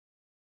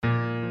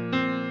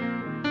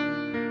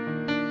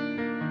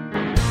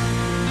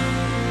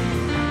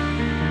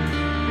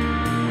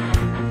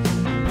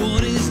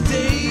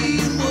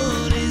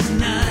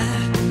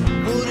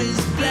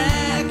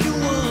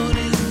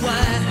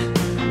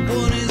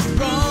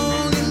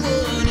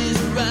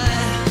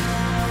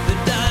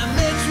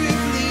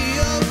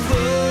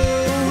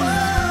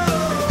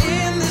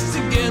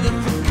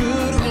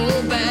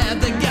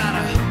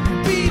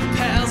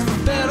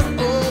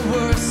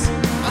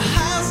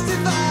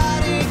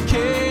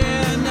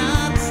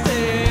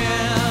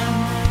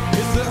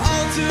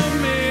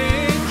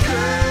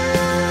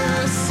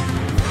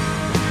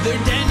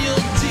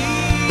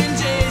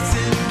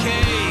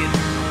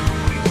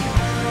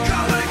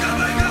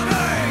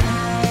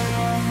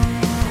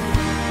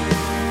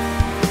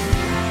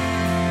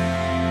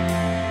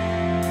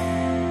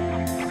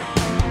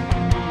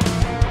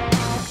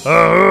I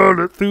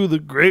heard it through the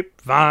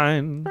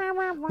grapevine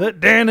that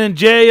Dan and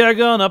Jay are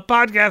gonna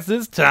podcast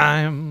this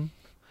time.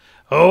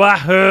 Oh, I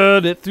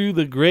heard it through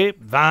the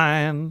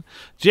grapevine.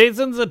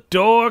 Jason's a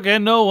dork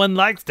and no one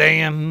likes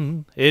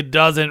Dan. It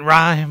doesn't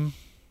rhyme.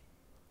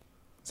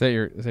 Is that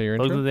your intro?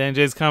 Welcome to the Dan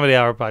Jay's Comedy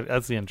Hour podcast.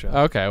 That's the intro.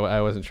 Okay,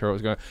 I wasn't sure what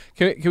was going on.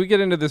 Can we get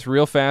into this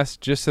real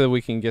fast just so that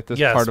we can get this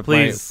Yes, part of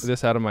please.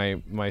 this out of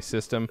my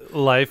system?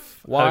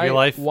 Life. Out of your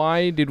life.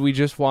 Why did we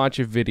just watch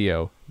a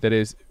video that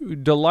is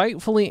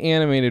delightfully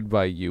animated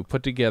by you,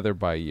 put together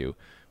by you,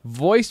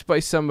 voiced by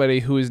somebody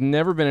who has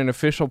never been an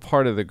official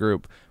part of the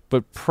group,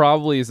 but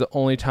probably is the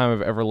only time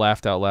I've ever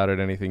laughed out loud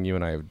at anything you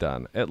and I have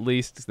done. At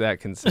least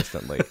that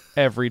consistently.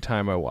 Every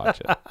time I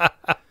watch it.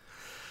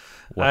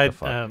 What the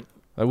fuck?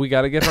 We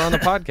got to get her on the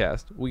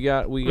podcast. We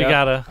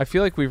gotta. I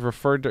feel like we've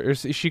referred to her.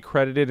 Is she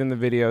credited in the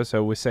video?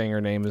 So we're saying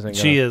her name isn't.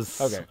 She is.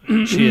 Okay.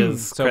 She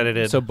is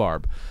credited. So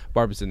Barb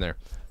is in there.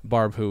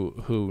 Barb,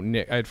 who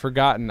Nick, I'd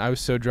forgotten. I was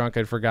so drunk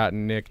I'd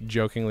forgotten Nick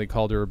jokingly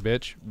called her a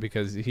bitch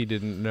because he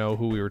didn't know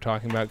who we were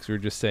talking about because we were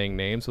just saying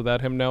names without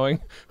him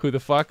knowing who the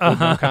fuck with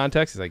no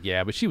context. He's like,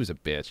 yeah, but she was a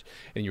bitch,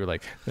 and you were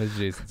like, that's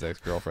Jason's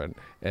ex-girlfriend,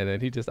 and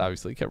then he just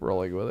obviously kept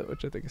rolling with it,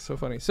 which I think is so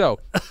funny.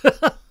 So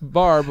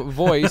Barb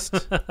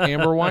voiced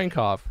Amber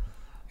Weinkauf.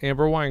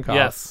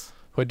 Yes.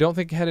 Who I don't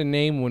think had a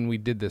name when we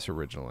did this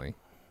originally.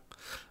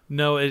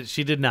 No,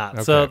 she did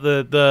not.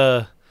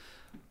 Okay.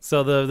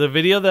 So the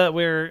video that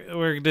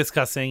we're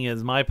discussing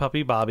is My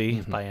Puppy Bobby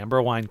by Amber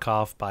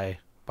Weinkauf by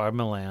Barb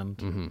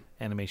Milland,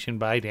 animation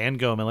by Dan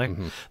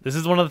Gomiller. This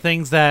is one of the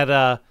things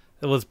that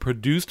it was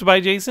produced by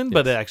Jason,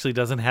 but it actually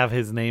doesn't have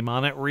his name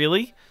on it.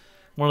 Really,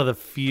 one of the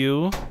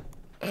few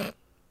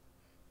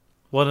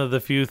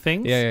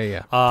things.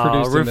 Yeah.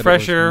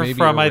 Refresher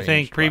from I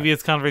think by.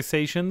 previous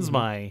conversations.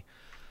 My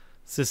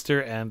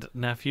sister and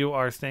nephew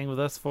are staying with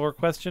us for ?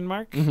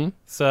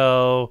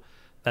 So.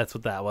 That's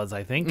what that was,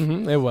 I think.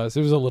 It was a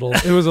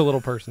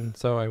little person,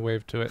 so I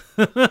waved to it.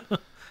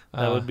 That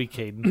would be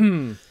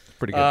Caden.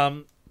 Pretty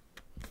good.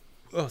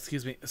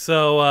 Excuse me.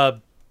 So,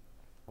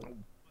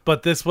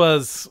 but this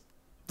was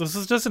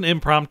just an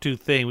impromptu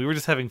thing. We were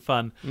just having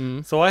fun.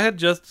 So I had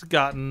just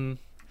gotten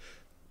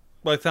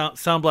my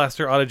Sound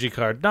Blaster Audigy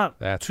card not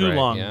too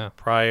long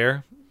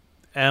prior,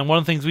 and one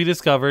of the things we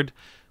discovered,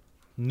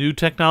 new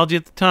technology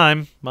at the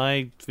time.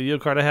 My video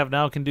card I have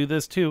now can do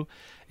this too.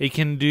 It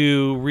can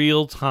do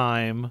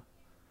real-time,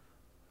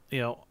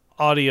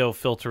 audio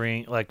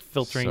filtering, like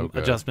filtering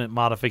adjustment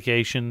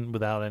modification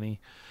without any.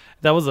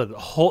 That was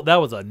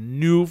a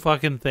new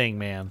fucking thing,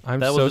 man. I'm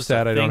that so was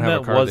sad I don't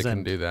have a card that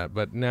can do that.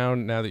 But now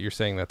that you're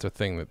saying that's a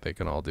thing that they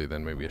can all do,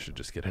 then maybe I should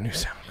just get a new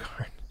sound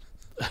card.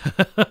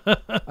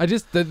 I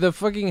just the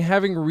fucking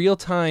having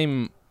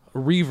real-time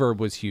reverb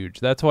was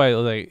huge. That's why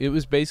it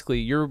was basically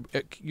your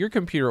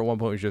computer at one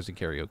point was just a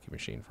karaoke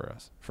machine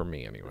for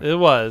me anyway. It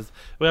was.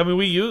 Well, I mean,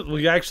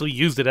 we actually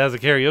used it as a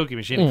karaoke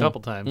machine a couple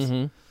times.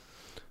 It's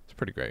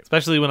pretty great,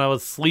 especially when I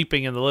was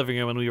sleeping in the living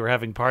room and we were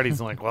having parties.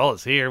 I'm like, well,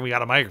 it's here. We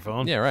got a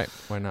microphone. Yeah, right.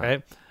 Why not?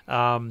 Right.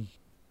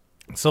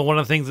 So one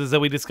of the things is that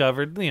we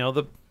discovered,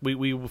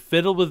 we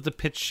fiddled with the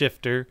pitch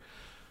shifter.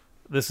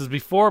 This is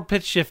before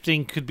pitch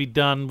shifting could be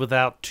done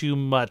without too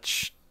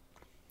much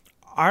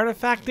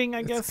artifacting,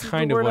 I guess, is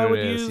kind the of word what I would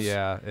it is. use.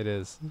 Yeah, it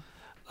is.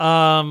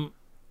 So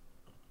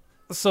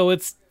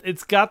it's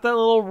got that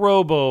little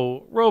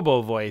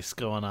robo voice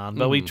going on,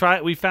 but we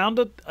found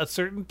a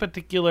certain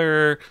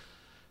particular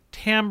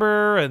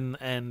timbre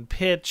and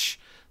pitch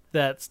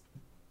that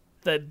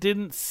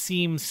didn't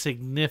seem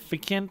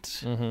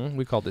significant.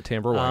 We called it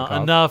timbre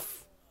Weinkauf.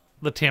 Enough,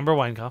 the timbre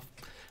Weinkauf.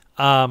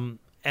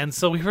 And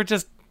so we were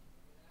just.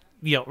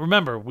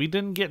 Remember, we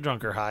didn't get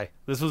drunk or high.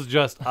 This was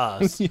just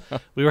us. Yeah.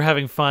 We were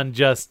having fun.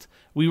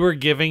 We were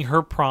giving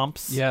her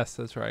prompts. Yes,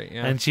 that's right.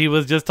 Yeah. And she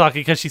was just talking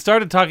because she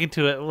started talking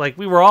to it. Like,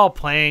 we were all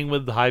playing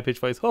with the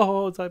high-pitched voice.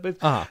 Oh, it's high-pitched.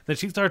 Then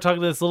she started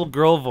talking to this little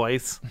girl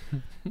voice.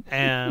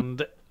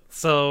 And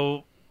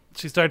so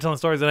she started telling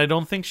stories. And I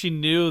don't think she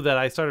knew that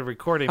I started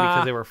recording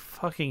because they were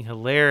fucking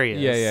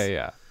hilarious.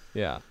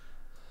 Yeah.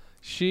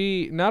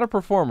 She, not a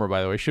performer,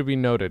 by the way, should be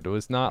noted. It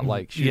was not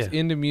like she was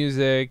into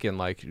music and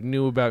like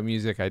knew about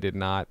music. I did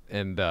not,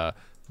 and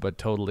but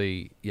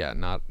totally,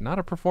 not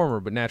a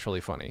performer, but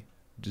naturally funny.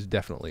 Just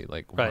definitely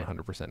like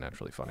 100%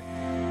 naturally funny.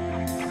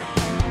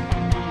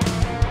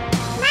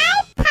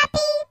 My Puppy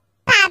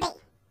Bobby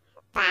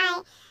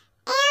by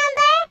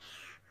Amber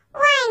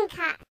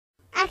Weinkauf.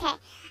 Okay,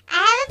 I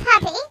have a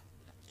puppy,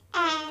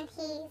 and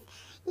he's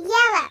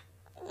yellow.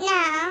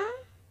 No.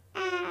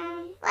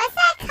 What's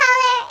that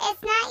color?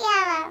 It's not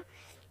yellow.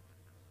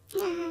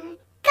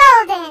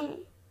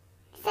 Golden.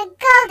 It's a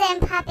golden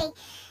puppy.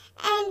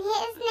 And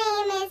his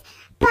name is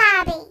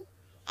Bobby.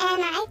 And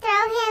I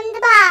throw him the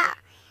ball.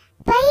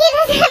 But he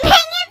doesn't bring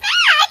it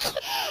back.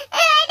 And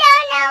I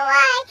don't know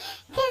why.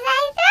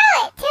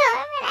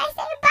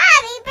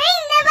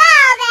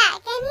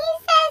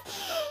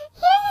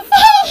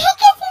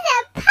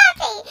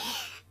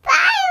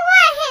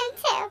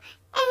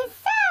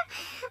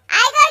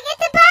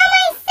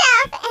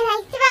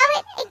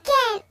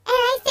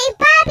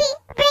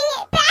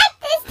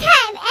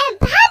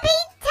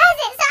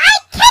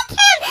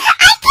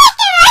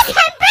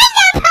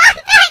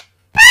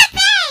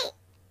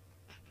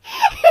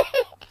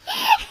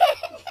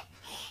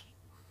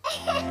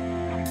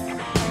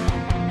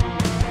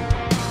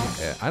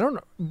 I don't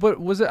know. But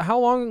how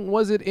long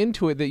was it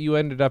into it that you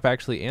ended up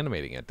actually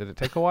animating it? Did it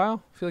take a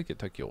while? I feel like it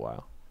took you a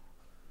while.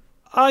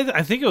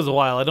 I think it was a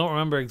while. I don't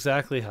remember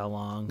exactly how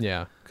long.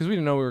 Yeah, because we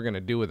didn't know what we were going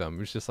to do with them. It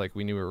was just like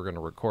we knew we were going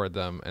to record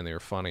them, and they were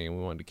funny, and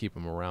we wanted to keep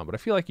them around. But I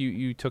feel like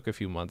you took a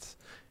few months,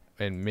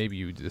 and maybe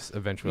you just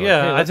eventually. Yeah,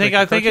 like, hey, let's make a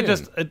I think it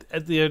cartoon. just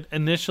at the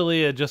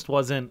initially it just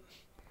wasn't.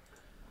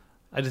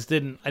 I just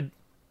didn't. It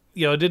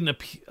didn't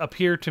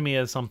appear to me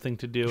as something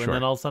to do, and Sure.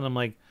 then all of a sudden I'm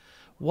like,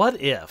 what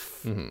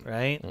if, Mhm.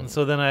 right? And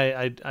so then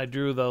I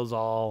drew those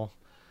all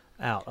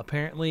out.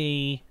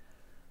 Apparently,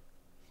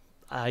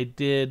 I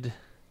did.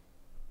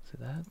 So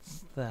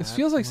that's that. This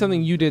feels like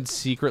something you did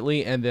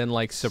secretly and then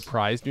like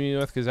surprised me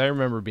with, because I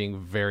remember being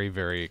very,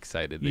 very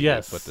excited that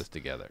Yes. you put this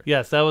together.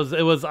 Yes, that was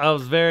it. Was I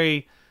was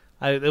very.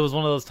 It was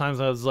one of those times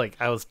I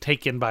was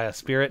taken by a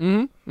spirit.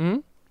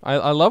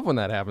 I love when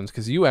that happens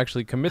because you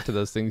actually commit to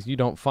those things. You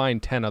don't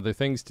find 10 other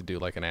things to do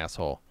like an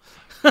asshole.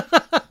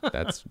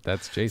 That's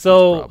Jason's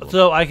problem.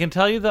 So I can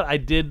tell you that I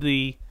did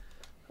the.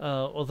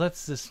 Well,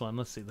 that's this one.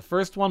 Let's see. The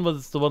first one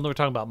was the one that we're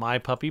talking about, My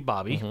Puppy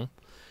Bobby.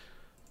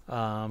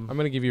 I'm going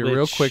to give you a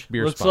real which quick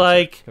beer looks sponsor.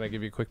 like- Can I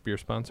give you a quick beer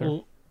sponsor?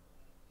 Well,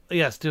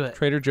 yes, do it.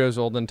 Trader Joe's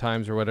Olden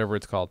Times or whatever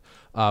it's called.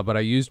 But I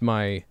used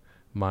my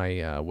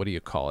what do you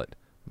call it?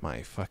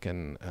 My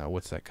fucking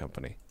what's that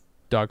company?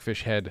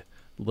 Dogfish Head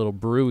little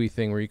brewy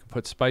thing where you can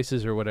put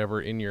spices or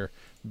whatever in your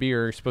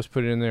beer. You're supposed to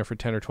put it in there for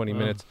 10 or 20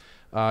 minutes.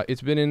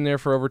 It's been in there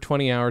for over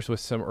 20 hours with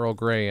some Earl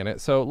Grey in it.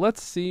 So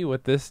let's see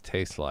what this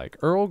tastes like.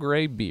 Earl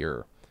Grey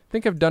beer. I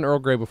think I've done Earl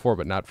Grey before,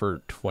 but not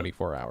for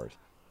 24 hours.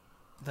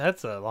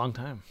 That's a long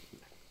time.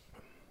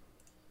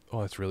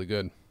 Oh, it's really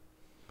good.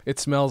 It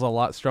smells a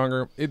lot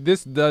stronger.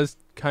 This does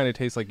kind of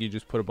taste like you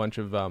just put a bunch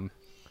of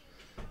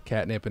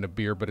catnip in a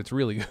beer, but it's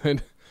really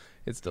good.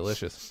 It's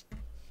delicious.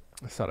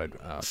 I thought I'd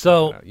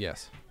So- point it out.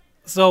 Yes.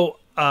 So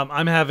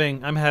I'm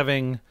having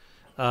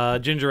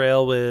ginger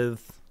ale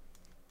with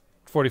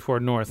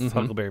 44 North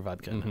Huckleberry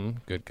vodka.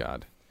 Good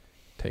God.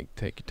 Take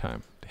your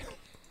time.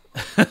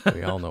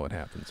 We all know what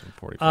happens in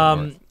 44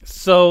 North.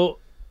 So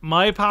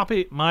my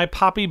poppy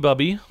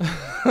bubby.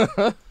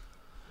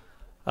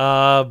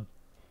 Well,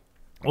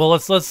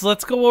 let's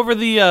go over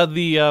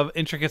the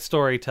intricate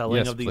storytelling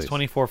Yes, of these please.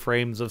 24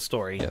 frames of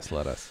story, Yes,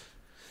 let us.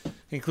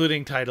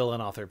 including title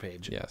and author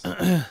page. Yes.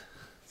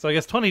 So I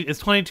guess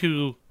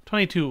 22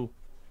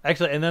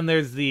 actually, and then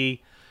there's the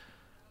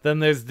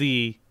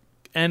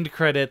end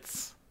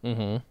credits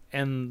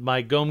and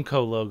my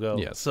Gomco logo.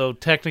 Yes. So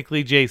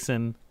technically,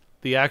 Jason,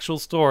 the actual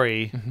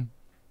story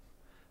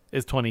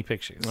is 20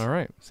 pictures. All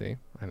right. See,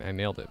 I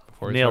nailed it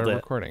before we Nailed started it.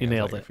 recording. You I was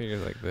nailed like, it. I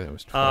figured like that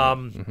was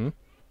 20.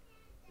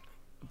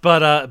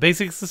 But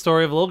basically, it's the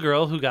story of a little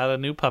girl who got a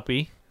new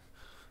puppy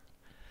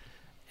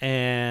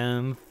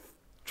and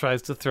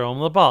tries to throw him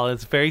the ball.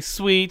 It's very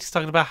sweet. She's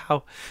talking about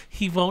how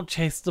he won't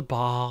chase the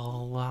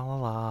ball, la la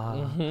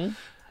la.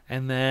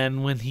 And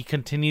then when he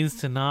continues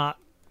to not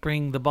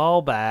bring the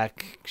ball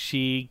back,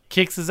 she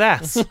kicks his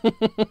ass.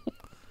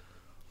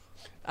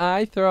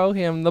 I throw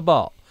him the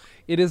ball.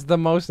 It is the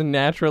most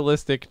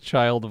naturalistic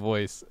child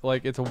voice.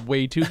 Like, it's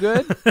way too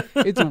good.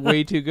 It's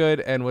way too good.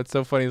 And what's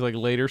so funny is, like,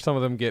 later some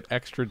of them get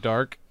extra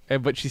dark,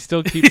 but she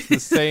still keeps the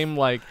same,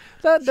 like,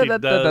 does.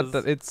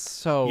 It's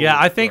so Yeah,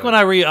 I think good. when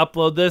I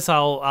re-upload this,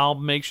 I'll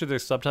make sure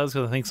there's subtitles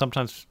because I think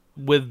sometimes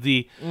with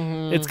the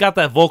it's got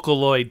that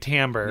Vocaloid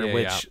timbre, Yeah,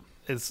 which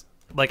is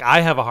like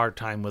I have a hard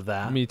time with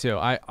that. Me too.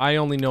 I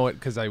only know it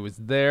because I was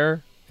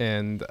there,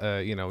 and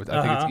I think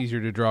it's easier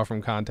to draw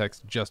from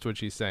context just what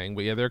she's saying.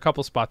 But yeah, there are a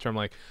couple spots where I'm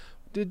like,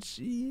 did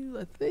she?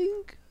 I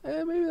think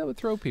maybe that would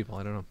throw people.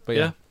 I don't know. But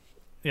yeah.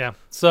 Yeah.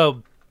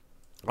 So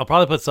I'll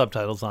probably put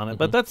subtitles on it,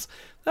 but that's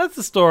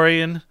the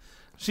story, and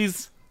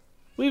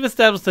we've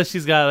established that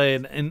she's got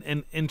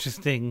an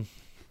interesting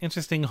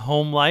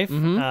home life.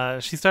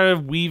 She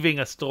started weaving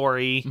a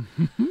story.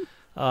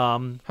 How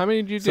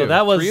many did you do? So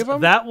that 3 of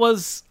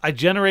them? I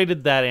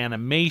generated that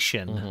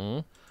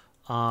animation.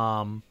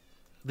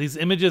 These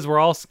images were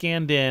all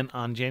scanned in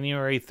on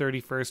January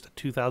 31st,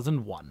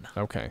 2001.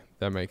 Okay,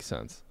 that makes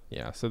sense.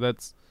 Yeah, so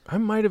that's I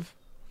might have.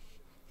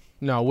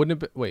 No, wouldn't have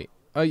been. Wait.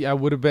 Yeah, I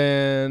would have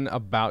been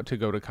about to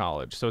go to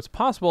college, so it's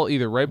possible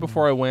either right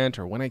before I went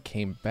or when I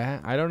came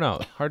back. I don't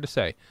know. Hard to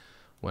say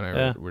when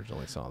I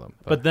originally saw them.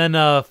 But then,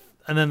 and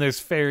then there's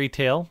Fairy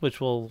Tale, which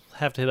we'll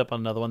have to hit up on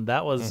another one.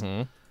 That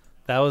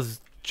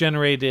was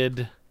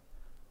generated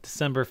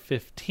December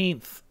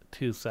 15th,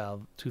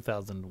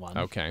 2001.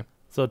 Okay.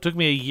 So it took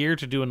me a year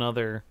to do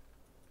another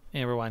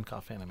Amber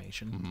Weinkauf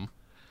animation.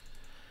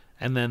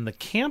 And then the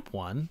camp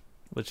one,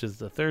 which is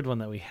the third one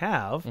that we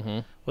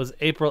have, was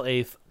April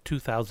 8th,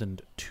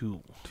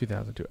 2002.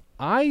 2002.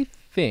 I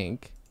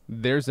think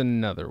there's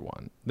another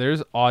one.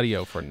 There's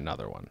audio for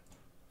another one.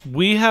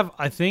 We have,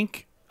 I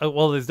think,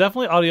 there's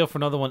definitely audio for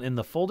another one in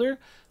the folder,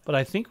 but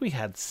I think we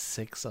had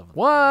 6 of them.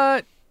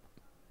 What?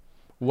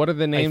 What are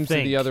the names of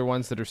think. the other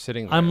ones that are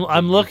sitting there? I'm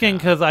that you looking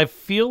have? because I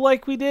feel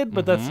like we did,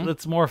 but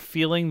that's more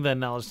feeling than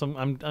knowledge. So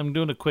I'm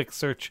doing a quick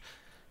search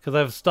because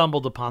I've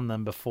stumbled upon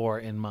them before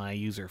in my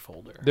user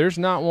folder. There's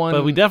not one.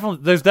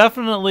 But there's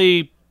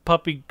definitely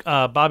Puppy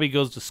Bobby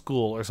Goes to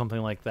School or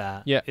something like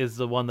that. Yeah. Is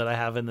the one that I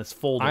have in this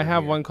folder. I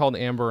have here. one called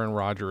Amber and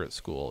Roger at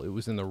School. It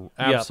was in the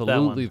that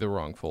absolutely one. the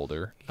wrong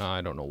folder.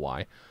 I don't know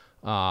why.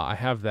 I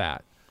have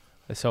that.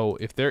 So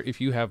if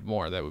you have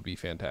more, that would be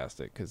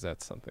fantastic because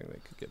that's something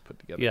that could get put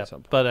together Yeah, at some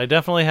point. but I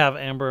definitely have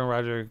Amber and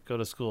Roger Go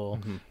to School.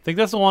 Mm-hmm. I think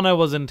that's the one I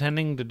was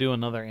intending to do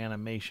another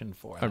animation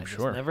for. and I'm I just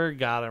sure. never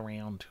got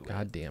around to it.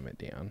 God damn it,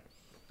 Dan.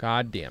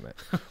 God damn it.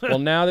 Well,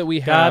 now that we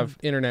God. have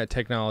internet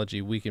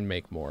technology, we can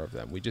make more of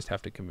them. We just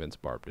have to convince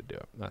Barb to do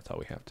it. That's all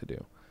we have to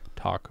do.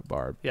 Talk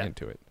Barb Yeah.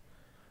 into it.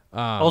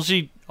 All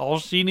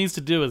she needs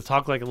to do is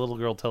talk like a little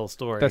girl, tell a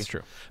story. That's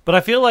true. But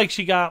I feel like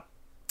she got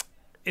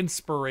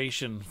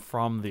inspiration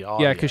from the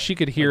audio. Yeah, because she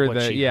could hear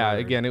what she heard.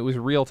 again, it was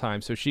real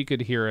time, so she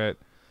could hear it.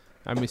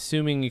 I'm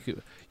assuming you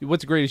could.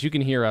 What's great is you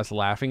can hear us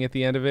laughing at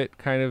the end of it,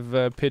 kind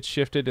of pitch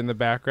shifted in the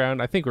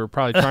background. I think we're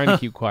probably trying to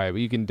keep quiet,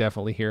 but you can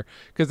definitely hear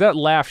because that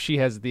laugh she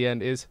has at the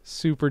end is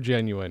super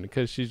genuine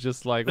because she's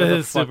just like, "What It the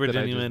is fuck super did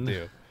genuine. I just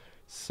do?"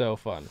 So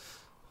fun.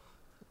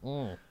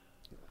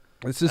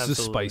 This is the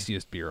Absolutely.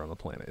 spiciest beer on the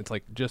planet. It's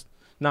like just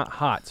not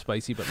hot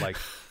spicy, but like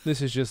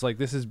this is just like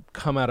this has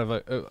come out of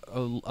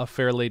a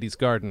fair lady's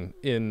garden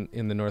in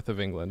the north of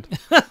England,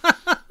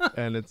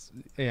 and it's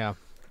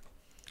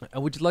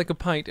Would you like a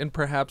pint and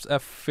perhaps a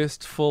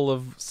fistful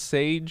of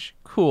sage?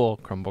 Cool.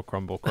 Crumble,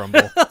 crumble,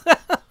 crumble.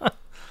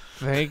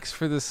 Thanks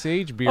for the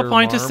sage beer. A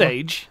pint of Marm.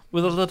 sage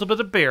with a little bit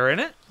of beer in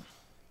it.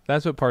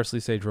 That's what Parsley,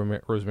 Sage,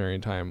 Rosemary,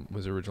 and Thyme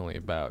was originally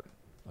about.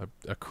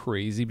 A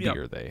crazy Yep.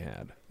 beer they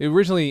had.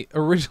 Originally,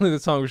 the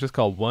song was just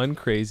called "One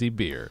Crazy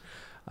Beer,"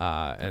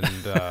 and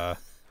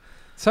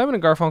Simon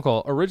and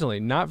Garfunkel originally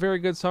not very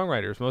good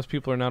songwriters. Most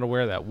people are not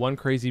aware of that. One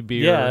Crazy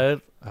Beer.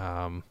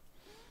 Yeah,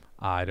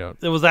 I don't.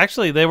 it was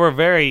actually they were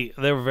very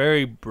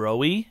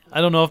bro-y.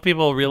 I don't know if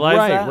people realize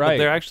Right, that, but right.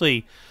 they're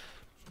actually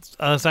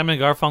Simon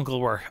and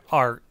Garfunkel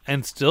are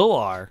and still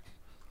are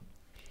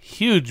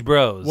huge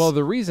bros. Well,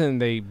 the reason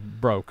they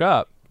broke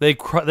up. they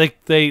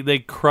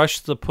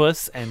crushed the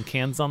puss and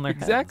cans on their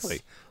Exactly.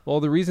 heads. Well,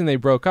 the reason they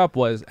broke up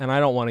was, and I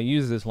don't want to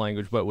use this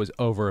language, but was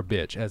over a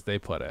bitch, as they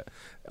put it.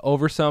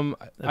 Over some,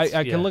 I That's-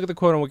 can yeah. look at the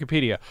quote on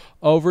Wikipedia.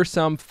 Over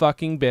some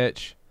fucking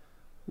bitch.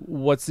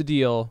 What's the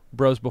deal?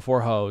 Bros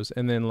before hoes.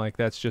 And then, like,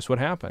 that's just what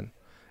happened.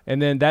 And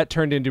then that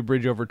turned into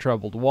Bridge Over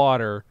Troubled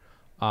Water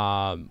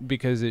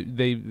because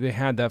they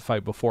had that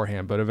fight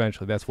beforehand, but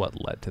eventually that's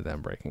what led to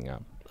them breaking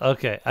up.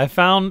 Okay, I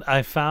found the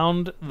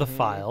Mm-hmm.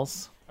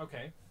 files.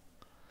 Okay.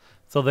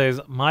 So there's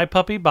My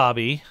Puppy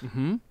Bobby,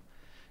 Mm-hmm.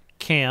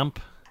 Camp,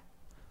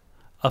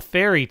 A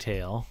Fairy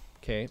Tale,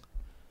 Okay.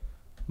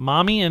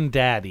 Mommy and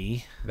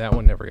Daddy, That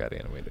one never got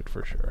animated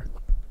for sure.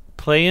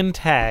 Playin'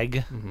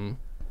 Tag, Mm-hmm.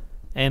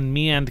 and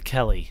Me and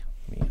Kelly.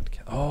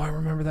 Oh, I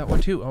remember that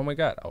one too. Oh my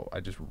god. Oh, I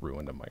just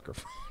ruined a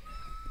microphone.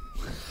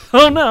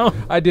 Oh no!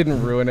 I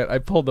didn't ruin it. I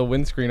pulled the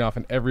windscreen off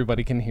and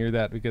everybody can hear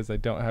that because I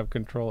don't have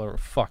control over.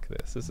 Fuck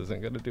this. This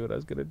isn't going to do what I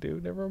was going to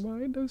do. Never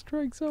mind. I was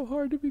trying so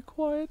hard to be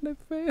quiet and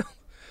I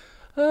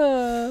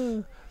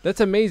failed. That's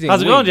amazing.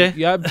 How's it going, Jay?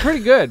 Yeah, pretty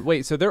good.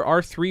 Wait, so there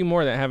are 3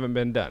 more that haven't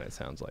been done, it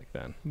sounds like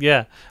then.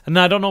 Yeah, and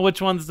I don't know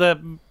which one's that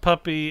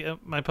puppy,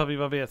 My Puppy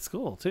Bobby at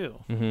School too.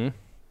 Mm-hmm.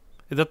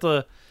 Is that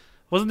the?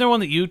 Wasn't there one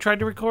that you tried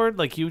to record?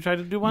 Like you tried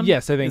to do one?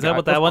 Yes, I think Is that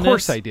what that one is? Of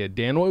course I did,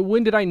 Dan.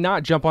 When did I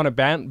not jump on a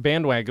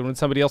bandwagon when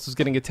somebody else was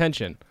getting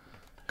attention?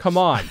 Come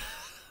on.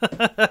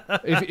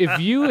 if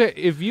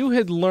you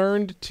had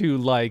learned to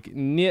like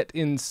knit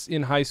in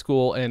high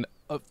school and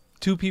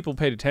 2 people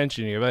paid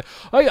attention, you're like,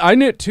 I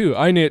knit too.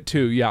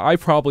 Yeah, I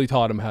probably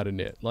taught him how to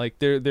knit. Like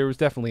there was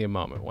definitely a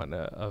moment when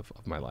of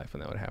my life when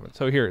that would happen.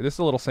 So here, this is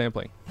a little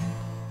sampling.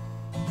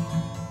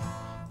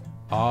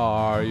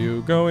 Are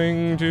you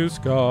going to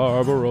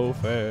Scarborough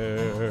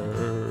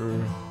Fair?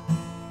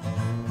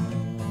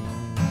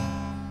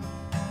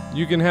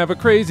 You can have a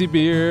crazy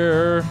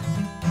beer.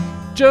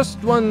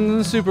 Just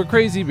one super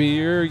crazy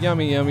beer.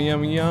 Yummy, yummy,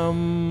 yummy,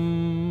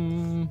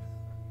 yum.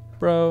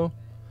 Bro.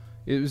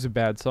 It was a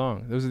bad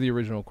song. Those are the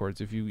original chords.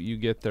 If you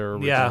get their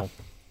original.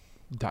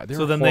 Yeah. They're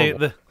So then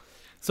horrible.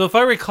 so if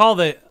I recall,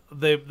 they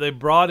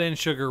brought in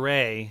Sugar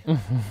Ray,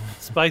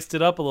 spiced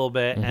it up a little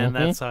bit, and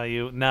that's how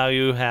now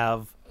you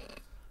have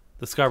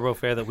the Scarborough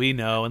Fair that we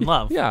know and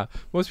love. Yeah,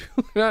 most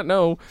people do not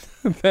know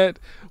that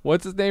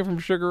what's his name from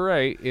Sugar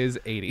Ray is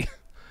 80.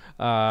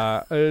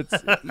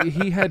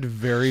 He had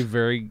very,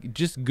 very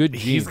just good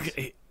genes.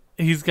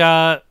 He's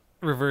got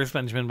reverse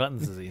Benjamin Button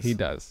disease. He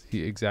does.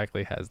 He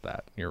exactly has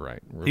that. You're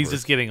right. He's Reverse.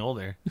 just getting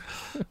older.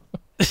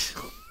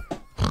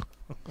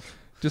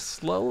 just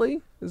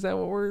slowly. Is that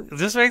what we're?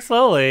 Just very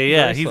slowly.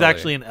 Yeah, Very he's slowly.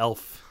 actually an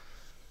elf.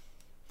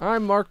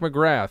 I'm Mark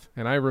McGrath,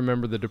 and I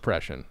remember the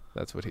Depression.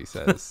 That's what he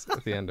says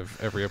at the end of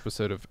every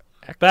episode of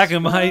X. Back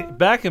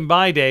in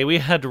my day, we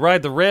had to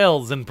ride the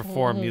rails and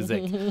perform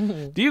music.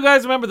 Do you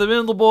guys remember the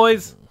Bindle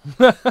Boys?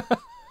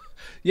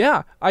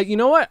 Yeah, you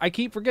know what? I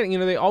keep forgetting.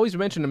 They always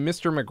mention a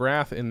Mr.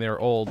 McGrath in their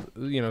old,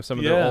 some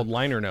of their Yeah. old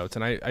liner notes,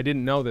 and I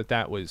didn't know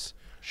that was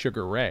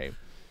Sugar Ray.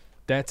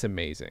 That's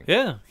amazing.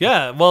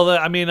 Yeah. Well,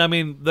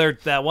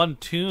 that one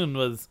tune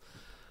was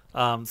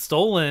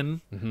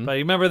Stolen. Mm-hmm. But you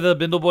remember the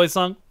Bindle Boys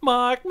song?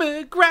 Mark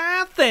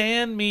McGrath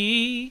and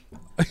me.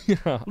 Yeah,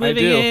 I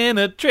Living do. in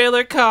a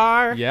trailer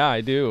car. Yeah,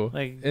 I do.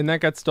 Like- And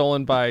that got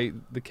stolen by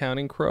the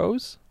Counting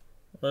Crows.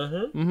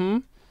 Uh-huh. Mm-hmm.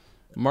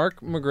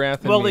 Mark McGrath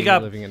and Well, me they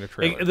got living in a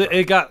trailer.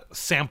 it got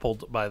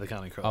sampled by the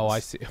Counting Crows. Oh, I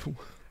see.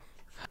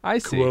 I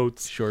see.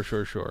 Quotes.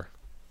 Sure.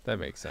 That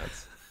makes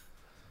sense.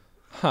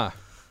 Huh.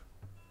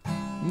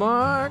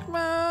 Mark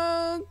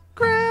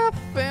McGrath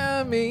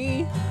and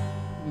me.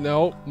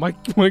 No, my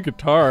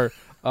guitar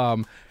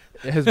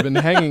has been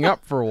hanging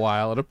up for a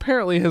while. It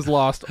apparently has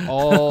lost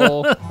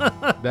all.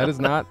 That's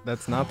not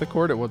the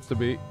chord it wants to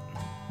be.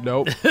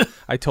 Nope.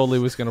 I totally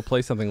was going to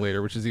play something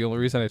later, which is the only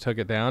reason I took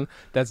it down.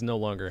 That's no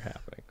longer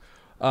happening.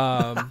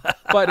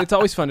 But it's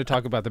always fun to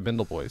talk about the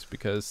Bindle Boys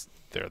because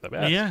they're the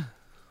best. Yeah.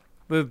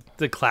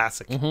 The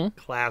classic. Mhm.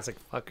 Classic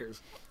fuckers.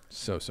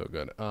 So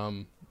good.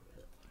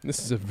 This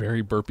is a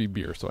very burpy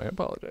beer, so I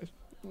apologize.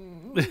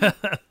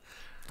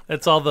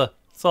 It's all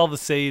the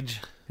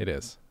sage. It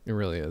is. It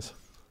really is.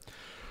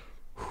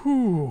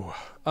 Whew.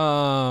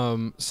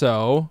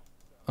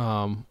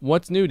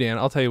 What's new, Dan?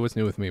 I'll tell you what's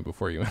new with me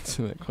before you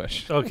answer that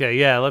question. Okay,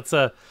 yeah, let's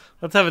have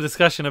a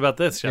discussion about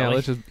this, shall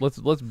we?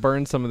 Let's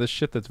burn some of this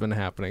shit that's been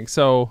happening.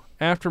 So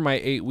after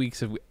my 8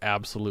 weeks of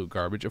absolute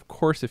garbage, of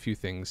course, a few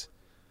things,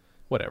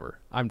 whatever.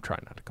 I'm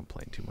trying not to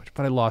complain too much,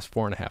 but I lost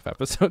 4.5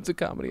 episodes of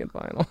Comedy and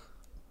Vinyl.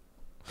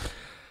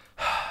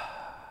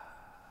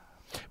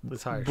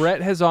 It's harsh.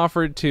 Brett has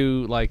offered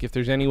to, like, if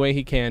there's any way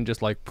he can,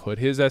 just like put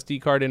his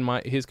SD card in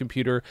his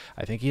computer.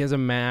 I think he has a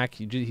Mac.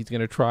 He's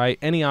gonna try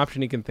any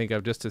option he can think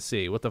of just to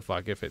see what the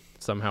fuck if it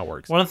somehow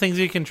works. One of the things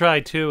you can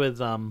try too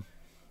is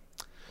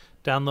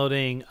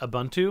downloading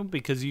Ubuntu,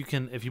 because you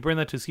can, if you bring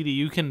that to CD,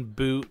 you can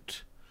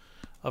boot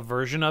a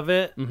version of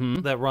it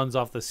that runs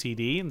off the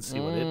CD and see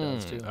what it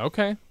does too.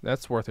 Okay,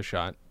 that's worth a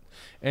shot.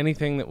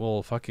 Anything that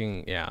will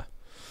fucking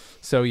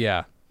So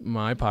yeah,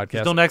 my podcast.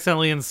 Just don't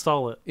accidentally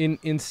install it.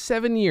 In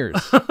 7 years.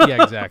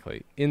 Yeah,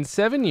 exactly. In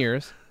 7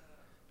 years,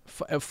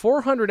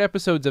 400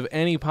 episodes of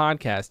any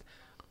podcast,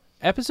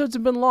 episodes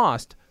have been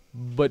lost,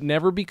 but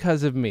never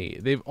because of me.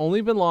 They've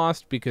only been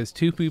lost because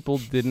two people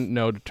didn't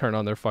know to turn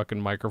on their fucking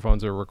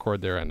microphones or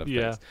record their end of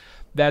things.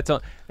 That's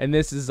all. And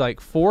this is like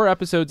 4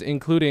 episodes,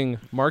 including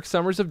Mark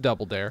Summers of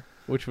Double Dare,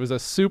 which was a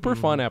super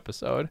fun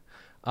episode.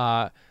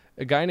 A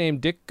guy named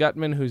Dick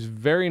Gutman, who's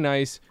very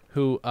nice,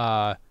 who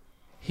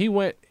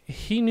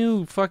he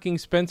knew fucking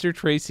Spencer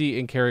Tracy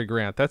and Cary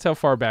Grant. That's how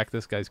far back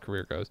this guy's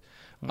career goes.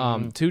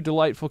 2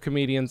 delightful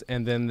comedians,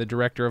 and then the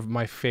director of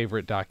my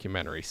favorite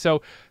documentary.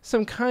 So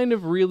some kind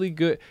of really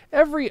good.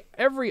 Every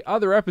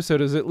other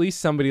episode is at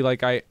least somebody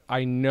like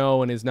I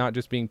know and is not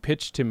just being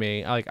pitched to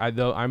me. Like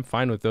I'm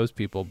fine with those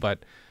people, but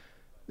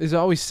there's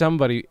always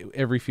somebody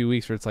every few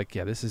weeks where it's like,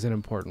 yeah, this is an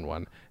important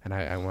one, and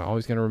I'm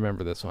always going to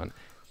remember this one.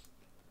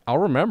 I'll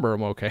remember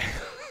them, okay.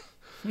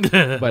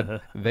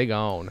 But they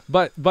gone.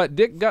 But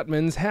Dick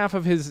Gutman's half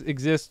of his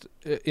exist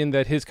in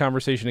that his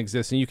conversation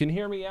exists, and you can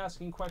hear me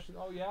asking questions.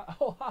 Oh yeah,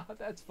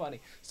 that's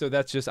funny. So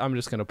I'm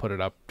just gonna put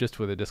it up just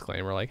with a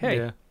disclaimer, like,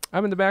 hey,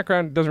 I'm in the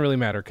background. It doesn't really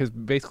matter because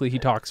basically he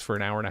talks for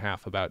an hour and a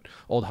half about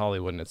old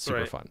Hollywood, and it's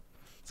super fun.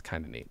 It's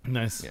kind of neat.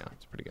 Nice. Yeah,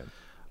 it's pretty good.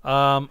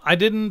 I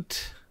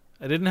didn't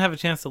have a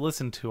chance to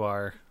listen to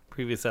our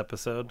previous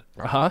episode.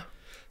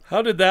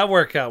 How did that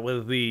work out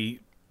with the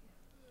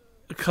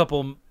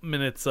couple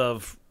minutes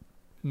of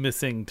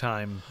missing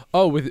time?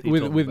 Oh, with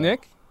about.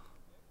 Nick?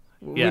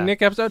 Yeah. With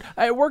Nick episode?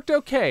 It worked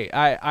okay.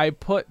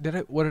 What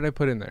did I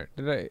put in there?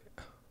 I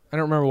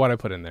don't remember what I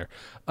put in there.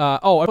 I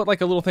put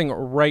like a little thing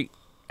right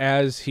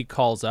as he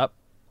calls up.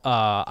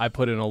 I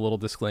put in a little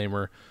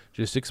disclaimer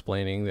just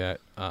explaining that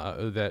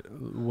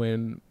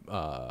when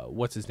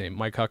what's his name,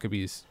 Mike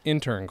Huckabee's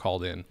intern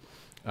called in,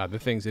 the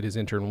things that his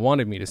intern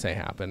wanted me to say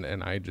happened,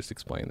 and I just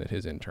explained that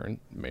his intern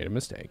made a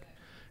mistake.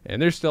 And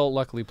there's still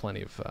luckily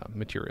plenty of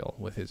material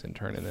with his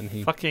intern, and then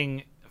he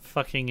fucking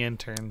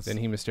interns. Then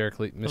he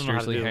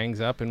mysteriously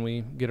hangs up, and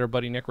we get our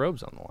buddy Nick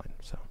Robes on the line.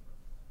 So,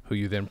 who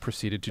you then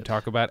proceeded to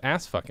talk about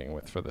ass fucking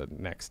with for the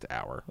next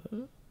hour.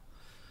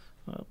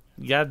 Well,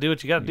 you gotta do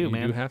what you gotta do,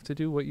 man. You have to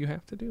do what you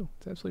have to do.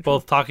 It's absolutely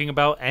both talking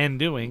about and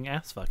doing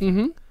ass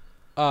fucking.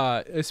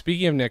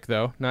 Speaking of Nick,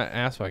 though, not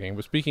ass fucking,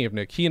 but speaking of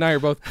Nick, he and I are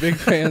both big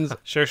fans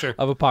sure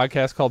of a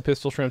podcast called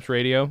Pistol Shrimps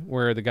Radio,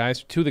 where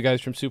two of the guys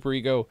from Super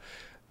Ego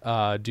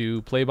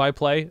do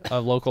play-by-play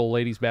of local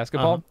ladies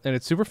basketball, and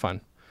it's super fun.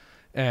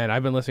 And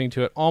I've been listening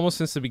to it almost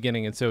since the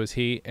beginning, and so is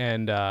he.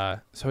 And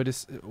so it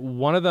is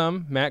one of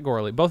them, Matt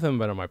Gorley. Both of them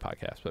have been on my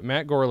podcast, but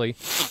Matt Gorley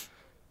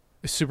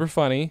is super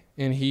funny,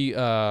 and he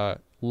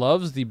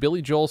loves the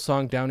Billy Joel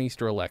song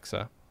 "Downeaster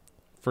Alexa"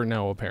 for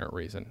no apparent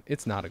reason.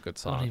 It's not a good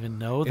song. I don't even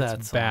know that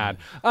it's song. Bad.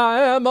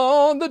 I am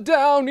on the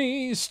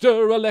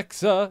Downeaster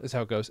Alexa is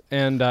how it goes.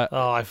 And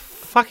I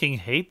fucking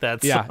hate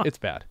that song. Yeah, it's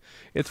bad.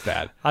 It's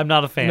bad. I'm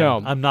not a fan.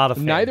 No, I'm not a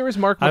fan. Neither is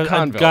Mark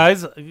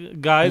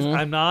McConville. Guys,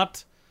 I'm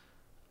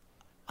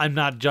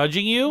not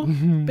judging you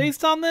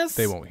based on this.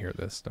 They won't hear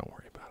this. Don't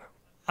worry about it.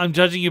 I'm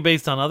judging you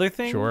based on other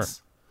things. Sure.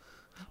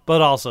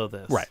 But also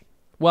this. Right.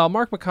 Well,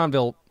 Mark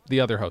McConville The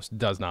other host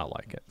does not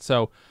like it.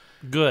 So,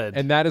 Good.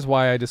 and that is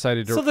why I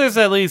decided to. So there's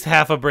at least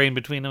half a brain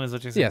between them, is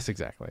what you're saying? Yes,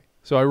 exactly.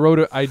 So I wrote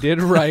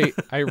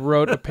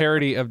a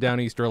parody of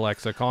Downeaster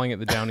Alexa, calling it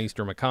the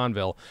Downeaster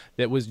McConville,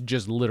 that was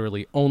just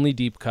literally only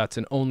deep cuts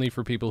and only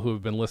for people who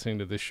have been listening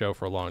to this show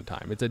for a long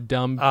time. It's a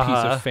dumb piece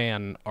of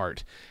fan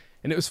art.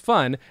 And it was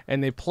fun,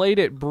 and they played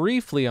it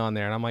briefly on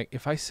there, and I'm like,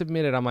 if I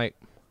submit it, I'm like,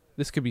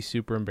 this could be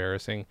super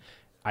embarrassing.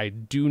 I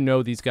do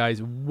know these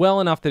guys well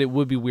enough that it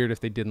would be weird if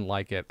they didn't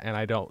like it, and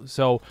I don't.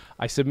 So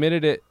I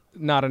submitted it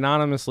not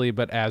anonymously,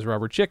 but as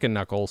Rubber Chicken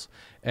Knuckles,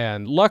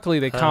 and luckily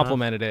they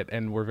complimented it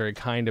and were very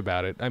kind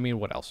about it. I mean,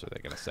 what else are they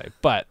going to say?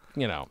 But,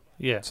 you know.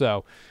 Yeah.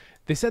 So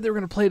they said they were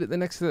going to play it at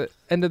the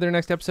end of their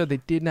next episode.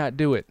 They did not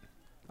do it.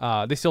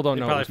 They still don't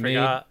know it was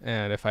forgot. me,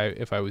 and if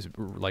I was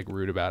like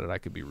rude about it, I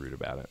could be rude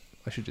about it.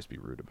 I should just be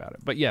rude about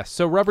it. But yes,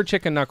 so Rubber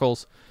Chicken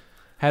Knuckles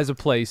has a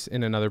place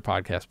in another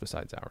podcast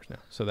besides ours now,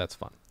 so that's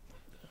fun.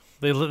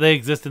 They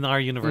exist in our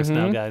universe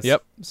now, guys.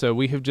 Yep. So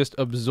we have just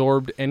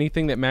absorbed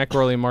anything that Matt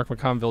Gorley and Mark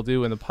McConville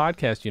do in the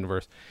podcast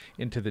universe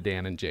into the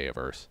Dan and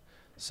Jay-averse.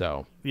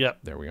 So Yep.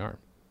 there we are.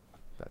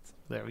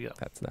 There we go.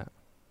 That's that.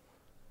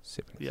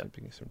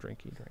 Sipping some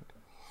drinky drink.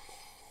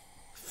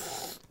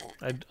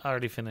 I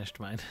already finished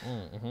mine.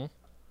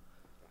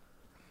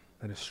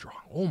 That is strong.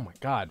 Oh my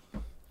God.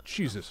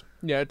 Jesus.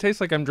 Yeah, it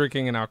tastes like I'm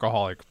drinking an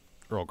alcoholic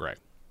Earl Grey.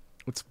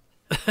 It's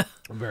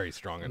very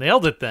strong.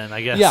 Nailed it then,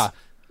 I guess.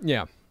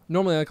 Yeah.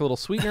 Normally I like a little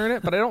sweetener in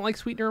it, but I don't like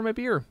sweetener in my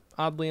beer,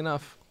 oddly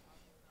enough.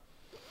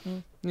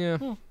 Yeah.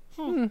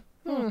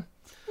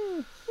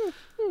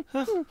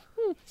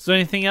 So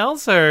anything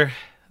else, or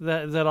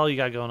is that all you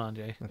got going on,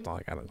 Jay? That's all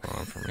I got going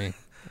on for me.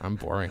 I'm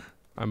boring.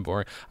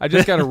 I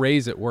just got a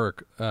raise at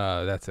work.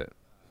 That's it.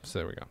 So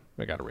there we go.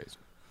 I got a raise.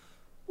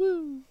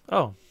 Woo.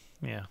 Oh,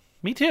 yeah.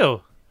 Me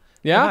too.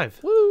 Yeah? Five.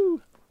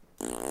 Woo!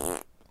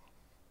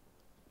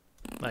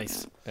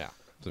 Nice. Yeah.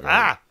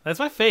 That's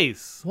my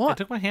face. What? I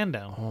took my hand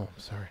down. Oh, I'm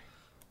sorry.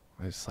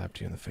 I just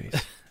slapped you in the face.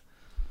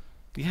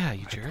 Yeah,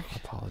 you jerk. I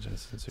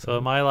apologize sincerely. So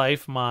in my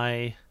life,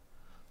 my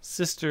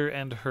sister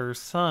and her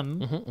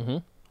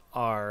son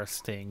are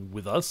staying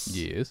with us.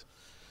 Yes.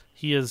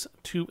 He is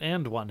 2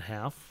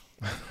 1/2.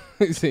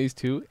 He's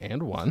 2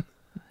 and 1.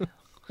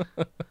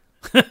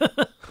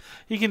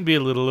 He can be a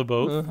little of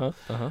both.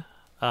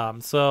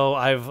 So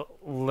I've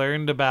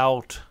learned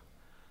about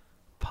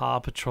Paw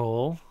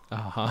Patrol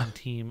and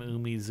Team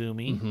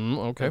Umizoomi.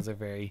 Okay. Those are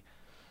very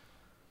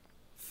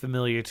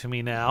familiar to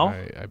me now.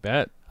 I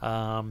bet.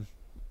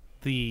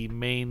 The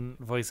main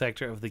voice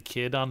actor of the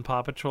kid on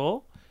Paw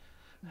Patrol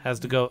has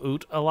to go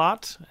oot a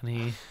lot, and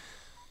he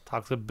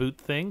talks about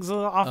things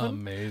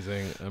often.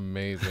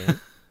 Amazing.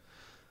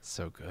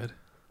 So good.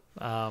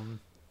 So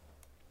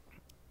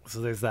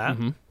there's that.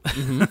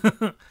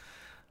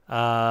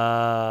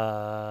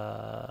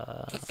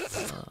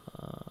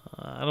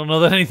 I don't know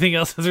that anything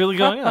else is really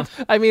going on.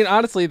 I mean,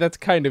 honestly, that's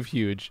kind of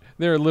huge.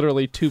 There are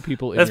literally 2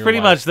 people in your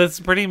life. That's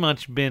pretty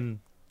much been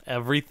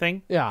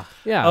everything. Yeah.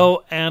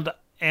 Oh, and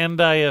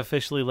I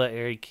officially let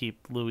Eric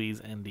keep Louise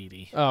and Dee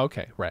Dee. Oh,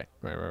 okay. Right.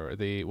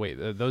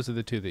 Those are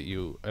the 2 that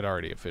you had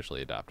already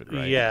officially adopted,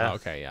 right? Yeah. Oh,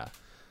 okay, yeah.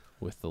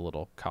 With the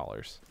little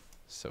collars.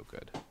 So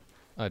good.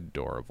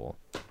 Adorable.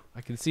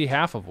 I can see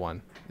half of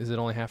one. Is it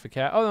only half a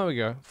cat? Oh, there we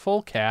go.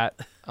 Full cat.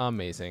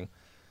 Amazing.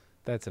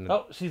 That's an.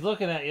 Oh, she's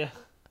looking at you.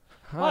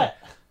 Hi. What?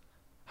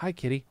 Hi,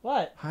 kitty.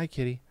 What? Hi,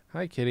 kitty.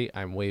 Hi, kitty.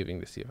 I'm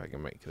waving to see if I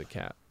can make the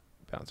cat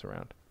bounce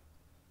around.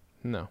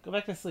 No. Go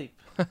back to sleep.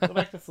 Go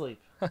back to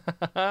sleep.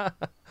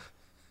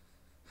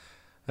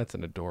 That's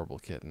an adorable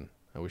kitten.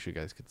 I wish you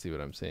guys could see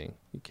what I'm seeing.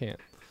 You can't.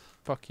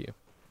 Fuck you.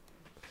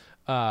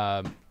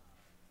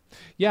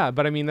 Yeah,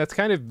 but I mean that's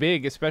kind of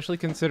big, especially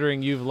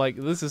considering you've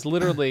this is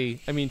literally.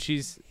 I mean,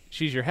 she's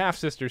your half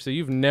sister, so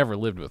you've never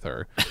lived with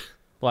her.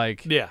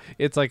 Yeah,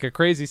 it's like a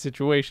crazy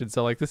situation.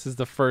 So this is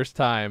the first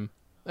time.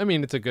 I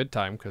mean, it's a good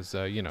time because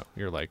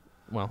you're like,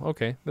 well,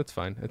 okay, that's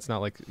fine. It's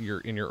not like you're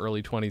in your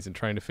early 20s and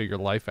trying to figure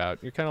life out.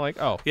 You're kind of like,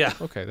 oh, yeah,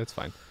 okay, that's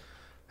fine.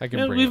 I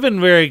can. We've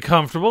been very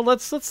comfortable.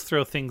 Let's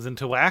throw things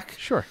into whack.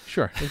 Sure,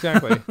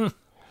 exactly.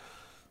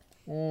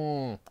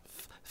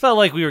 Felt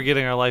like we were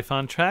getting our life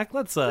on track.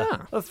 Let's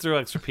throw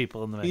extra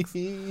people in the mix.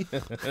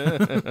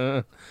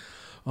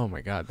 Oh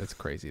my God, that's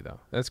crazy though.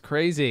 That's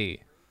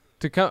crazy.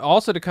 To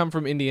come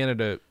from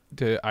Indiana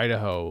to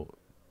Idaho.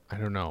 I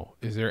don't know.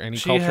 Is there any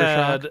culture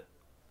shock?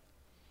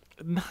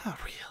 Not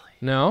really.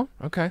 No.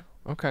 Okay.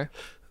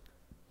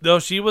 No,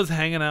 she was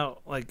hanging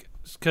out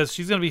because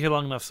she's gonna be here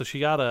long enough. So she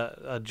got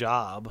a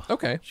job.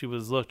 Okay. She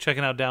was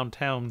checking out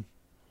downtown,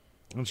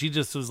 and she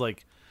just was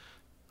like,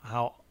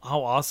 how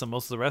awesome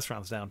most of the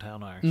restaurants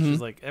downtown are.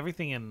 She's like,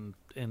 everything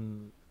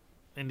in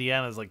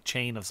Indiana is like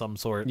chain of some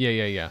sort.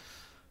 Yeah.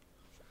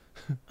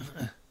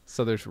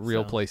 So there's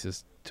real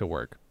places to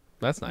work.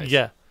 That's nice.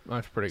 Yeah.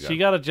 That's pretty good. She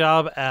got a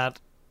job at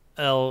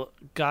El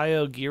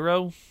Gallo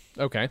Giro.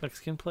 Okay.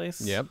 Mexican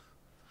place. Yep.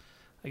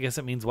 I guess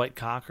it means white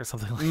cock or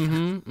something like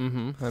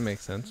that. That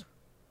makes sense.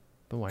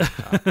 The white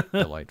cock.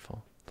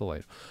 Delightful.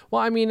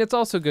 Well, I mean, it's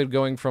also good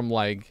going from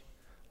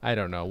I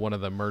don't know, one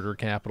of the murder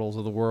capitals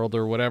of the world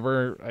or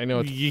whatever. I know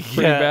it's Yeah,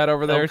 pretty bad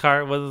over there.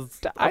 Elkhart was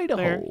To up Idaho.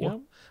 there, yep.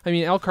 I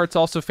mean, Elkhart's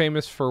also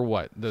famous for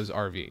what? Those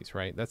RVs,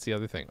 right? That's the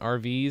other thing.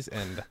 RVs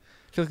and I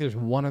feel like there's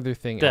one other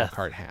thing Death.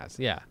 Elkhart has.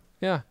 Yeah.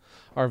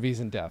 RVs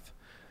and death.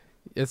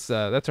 It's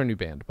that's our new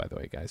band, by the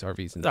way, guys.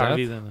 RVs and death.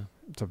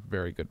 It's a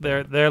very good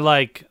band. They're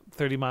like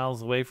 30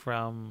 miles away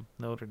from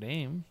Notre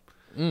Dame.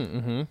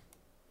 Mm-hmm.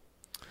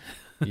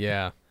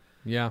 Yeah.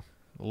 A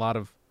lot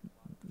of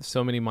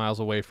so many miles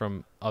away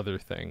from other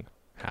thing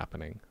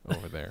happening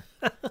over there.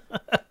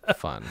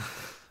 Fun.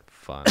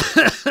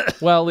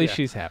 Well, at least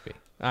she's happy.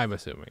 I'm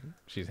assuming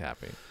she's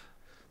happy.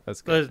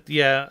 That's good. But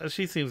yeah,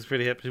 she seems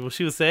pretty happy. Well,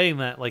 she was saying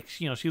that, like,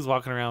 she was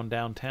walking around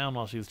downtown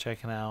while she was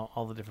checking out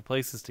all the different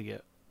places to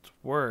get to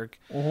work,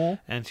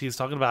 and she was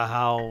talking about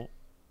how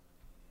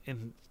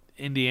in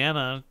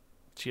Indiana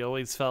she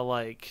always felt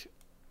like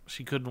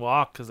she couldn't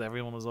walk because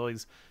everyone was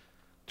always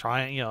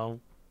trying.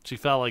 She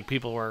felt like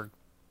people were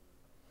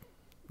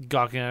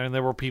gawking at her, and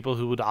there were people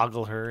who would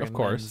ogle her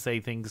and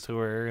say things to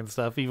her and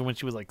stuff, even when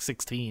she was like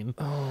 16.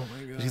 Oh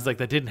my god. She's like,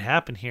 that didn't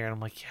happen here, and I'm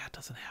like, yeah, it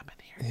doesn't happen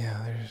here.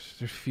 Yeah,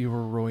 there's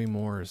fewer Roy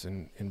Moores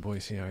in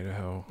Boise,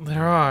 Idaho.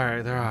 There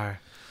are.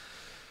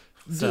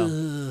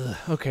 So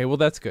Okay, well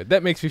that's good.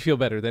 That makes me feel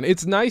better then.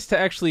 It's nice to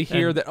actually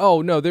hear that,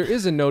 oh no, there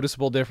is a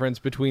noticeable difference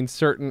between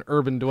certain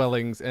urban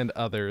dwellings and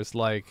others.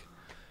 Like,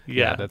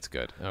 yeah that's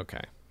good.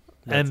 Okay.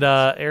 And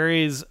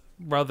Aries'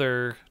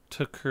 brother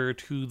took her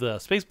to the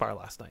Space Bar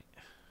last night.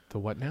 The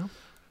what now?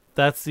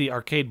 That's the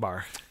arcade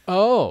bar.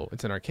 Oh,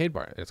 it's an arcade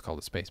bar. It's called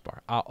a Space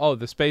Bar.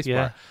 The Space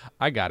Bar.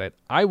 I got it.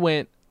 I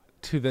went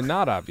to the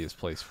not obvious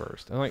place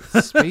first. I'm like,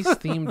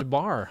 space-themed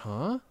bar,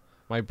 huh?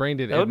 My brain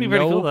did. That would be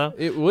pretty cool, though.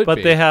 It would but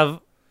be. They have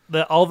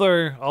all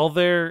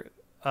their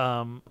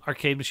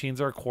arcade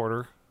machines are a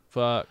quarter.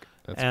 Fuck.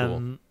 That's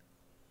cool.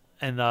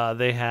 And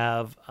they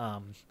have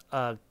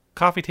a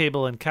coffee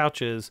table and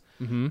couches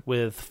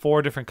with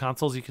 4 different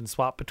consoles you can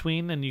swap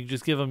between, and you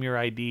just give them your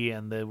ID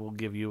and they will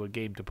give you a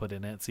game to put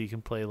in it, so you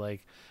can play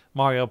like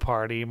Mario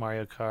Party,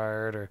 Mario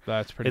Kart, or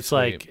that's pretty. It's sweet.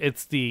 like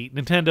it's the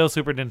Nintendo,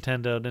 Super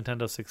Nintendo,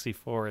 Nintendo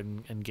 64,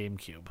 and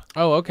GameCube.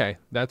 Oh, okay,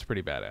 that's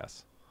pretty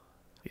badass.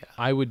 Yeah,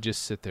 I would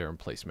just sit there and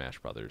play Smash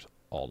Brothers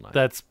all night.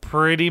 That's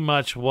pretty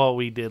much what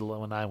we did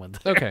when I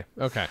went there.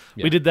 Okay.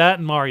 Yeah. We did that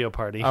in Mario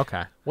Party.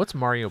 Okay. What's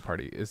Mario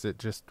Party? Is it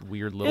just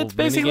weird little It's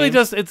basically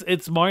mini-games? just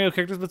it's Mario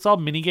characters, but it's all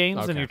mini games,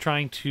 Okay. and you're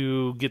trying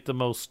to get the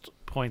most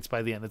points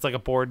by the end. It's like a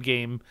board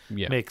game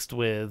mixed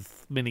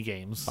with mini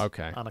games.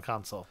 Okay. On a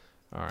console.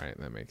 All right,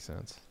 that makes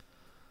sense.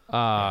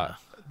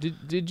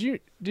 Did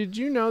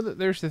you know that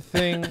there's a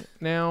thing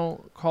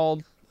now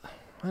called,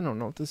 I don't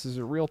know if this is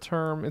a real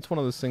term. It's one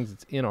of those things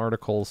that's in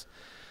articles.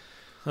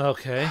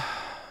 Okay.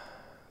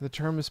 The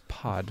term is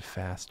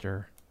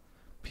podfaster.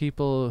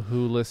 People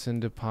who listen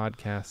to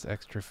podcasts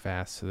extra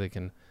fast so they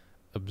can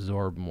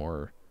absorb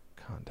more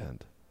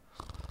content.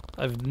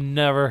 I've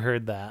never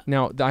heard that.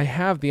 Now, I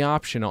have the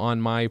option on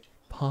my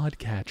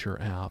Podcatcher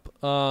app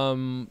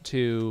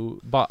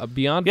to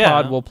Beyond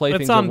Pod will play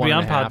things it's on at 1.5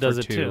 Beyond Pod or does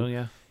it 2. too,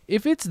 yeah.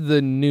 If it's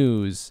the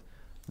news,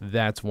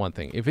 that's one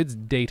thing. If it's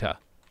data,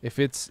 if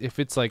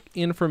it's like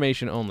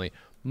information only,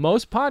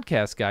 most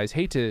podcast guys,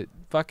 hate to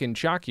fucking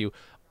shock you,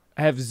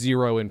 have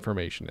zero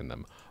information in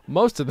them.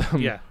 Most of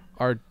them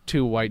are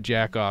 2 white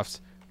jackoffs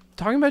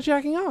talking about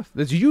jacking off.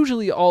 That's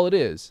usually all it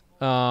is.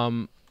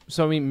 So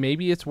I mean,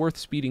 maybe it's worth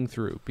speeding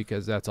through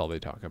because that's all they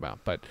talk about.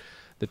 But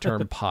the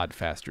term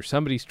podfaster,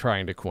 somebody's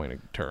trying to coin a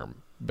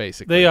term,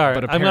 basically. They are.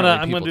 But I'm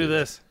gonna do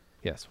this. this.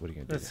 Yes. What are you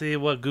gonna do? Let's see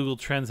what Google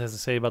Trends has to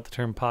say about the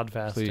term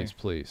podfaster.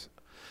 Please.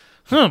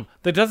 That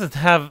doesn't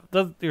have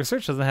your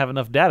search doesn't have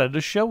enough data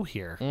to show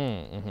here.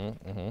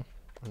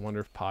 I wonder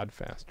if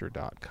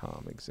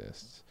podfaster.com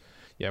exists.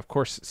 Yeah, of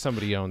course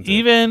somebody owns it.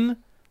 Even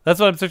that's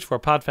what I'm searching for.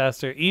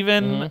 Podfaster.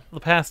 Even the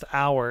past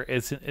hour,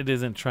 it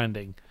isn't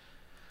trending.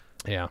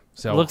 Yeah.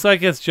 So it looks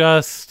like it's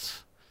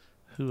just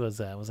who was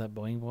that? Was that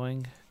Boing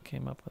Boing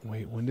came up with?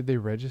 Wait, when did they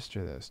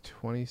register this?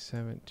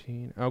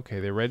 2017. Okay,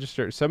 they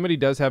registered. Somebody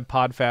does have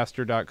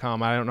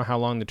podfaster.com. I don't know how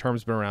long the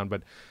term's been around,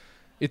 but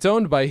it's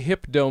owned by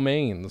Hip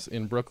Domains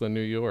in Brooklyn,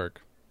 New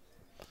York.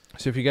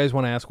 So if you guys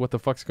want to ask what the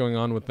fuck's going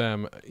on with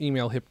them,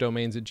 email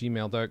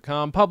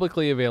hipdomains@gmail.com.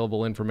 Publicly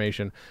available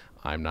information.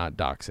 I'm not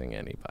doxing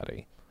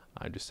anybody.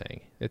 I'm just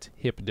saying it's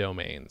Hip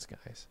Domains,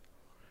 guys.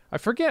 I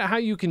forget how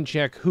you can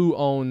check who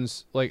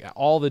owns like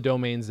all the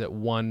domains that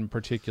one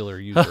particular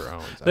user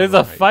owns. There's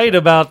a fight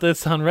about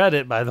this on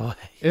Reddit, by the way.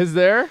 Is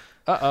there?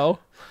 Uh-oh.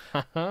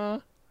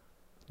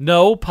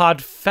 No,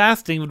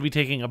 Podfasting would be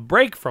taking a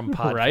break from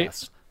podcasts.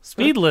 Right.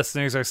 Speed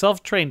listeners are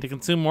self-trained to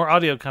consume more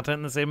audio content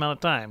in the same amount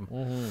of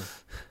time.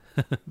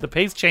 The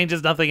pace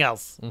changes, nothing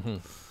else.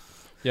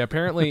 Yeah,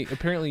 apparently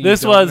you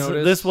this don't was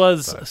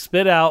notice,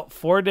 spit out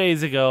 4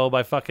 days ago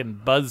by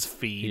fucking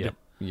BuzzFeed.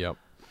 Yep.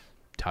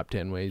 Top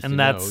 10 ways And to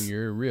that's- know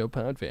you're a real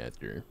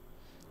podfaster.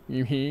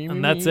 You hear me?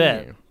 And that's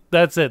it.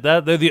 That's it.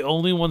 They're the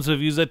only ones who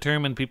have used that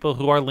term, and people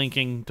who are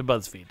linking to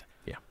BuzzFeed.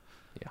 Yeah.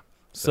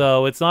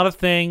 So it's not a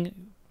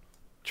thing.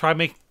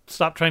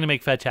 Stop trying to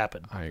make fetch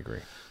happen. I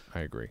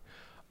agree.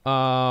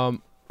 Oh,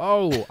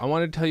 I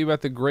wanted to tell you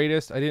about the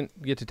greatest. I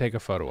didn't get to take a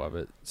photo of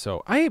it.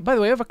 So by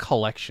the way, I have a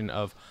collection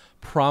of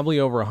probably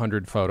over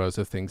 100 photos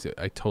of things that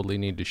I totally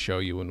need to show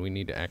you when we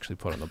need to actually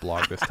put on the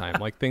blog this time.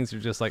 Like things are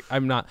just like,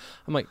 I'm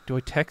like, do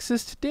I text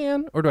this to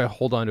Dan or do I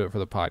hold on to it for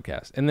the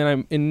podcast? And then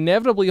I'm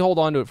inevitably hold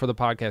on to it for the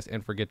podcast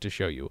and forget to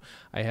show you.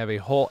 I have a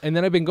whole, and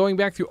then I've been going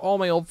back through all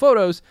my old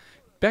photos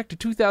back to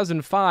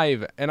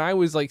 2005. And I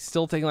was like,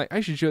 still thinking like,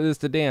 I should show this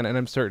to Dan. And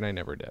I'm certain I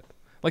never did.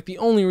 Like the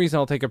only reason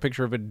I'll take a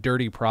picture of a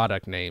dirty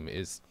product name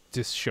is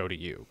to show to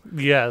you.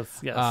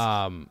 Yes.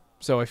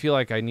 So I feel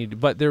like I need to,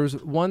 but there was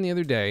one the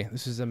other day.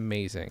 This is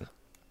amazing.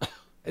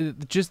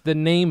 Just the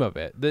name of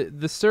it.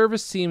 The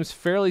service seems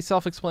fairly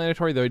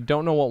self-explanatory, though I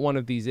don't know what one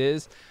of these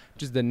is.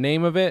 Just the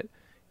name of it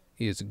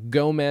is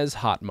Gomez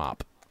Hot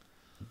Mop.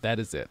 That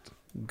is it.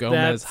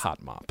 Gomez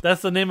Hot Mop.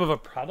 That's the name of a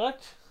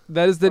product?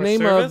 That is the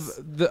name service?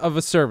 of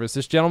a service.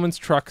 This gentleman's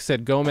truck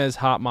said Gomez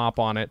Hot Mop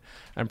on it.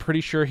 I'm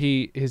pretty sure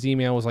his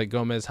email was like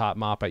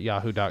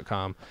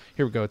gomezhotmop@yahoo.com.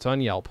 Here we go. It's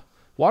on Yelp.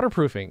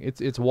 Waterproofing.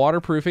 It's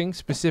waterproofing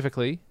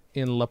specifically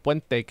in La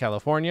Puente,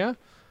 California.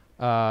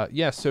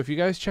 Yes, so if you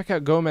guys check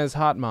out Gomez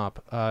Hot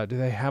Mop, do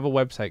they have a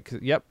website?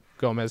 Yep,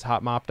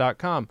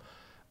 gomezhotmop.com.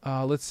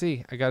 Let's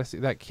see. I got to see.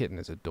 That kitten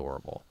is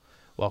adorable.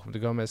 Welcome to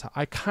Gomez.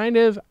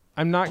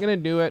 I'm not going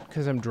to do it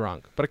because I'm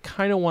drunk, but I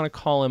kind of want to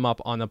call him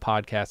up on the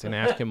podcast and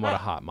ask him what a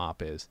hot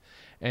mop is.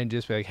 And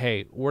just be like,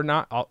 hey, we're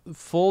not,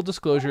 full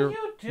disclosure,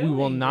 we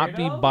will not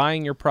be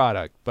buying your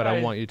product, but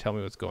I want you to tell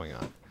me what's going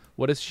on.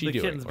 What is she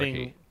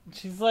doing?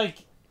 She's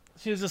like,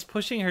 she was just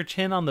pushing her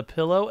chin on the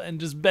pillow and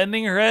just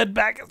bending her head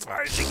back as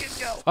far as she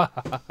can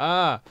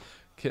go.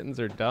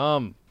 Kittens are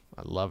dumb.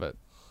 I love it.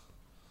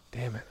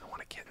 Damn it, I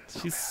want a kitten.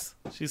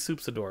 She's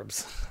soups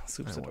adorbs.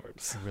 Soups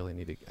adorbs. I really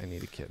need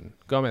a kitten.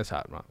 Gomez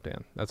Hot Mop,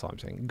 Dan. That's all I'm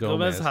saying.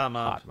 Gomez Hot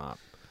Mop.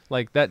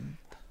 Like that.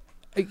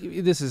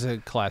 This is a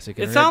classic.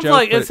 It sounds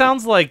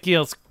like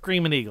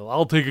Screaming Eagle.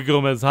 I'll take a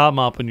Gomez Hot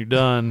Mop when you're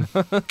done.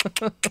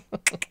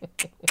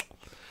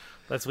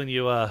 That's when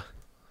you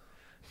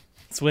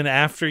it's when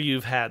after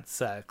you've had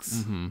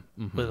sex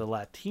with a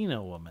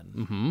Latino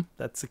woman.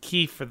 That's the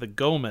key for the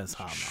Gomez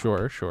Hot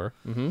Mop. Sure.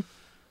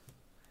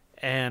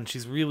 And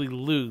she's really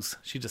loose.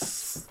 She just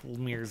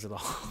smears it all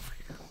over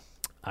you.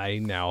 I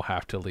now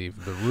have to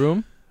leave the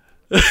room,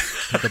 the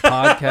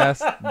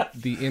podcast,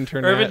 the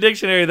internet. Urban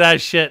Dictionary,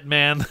 that shit,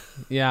 man.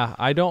 Yeah,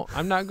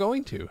 I'm not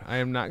going to. I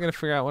am not going to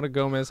figure out what a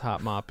Gomez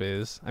Hot Mop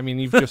is. I mean,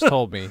 you've just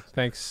told me.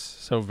 Thanks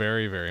so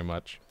very, very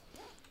much.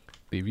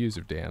 The views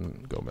of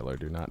Dan Gomiller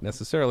do not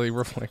necessarily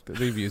reflect the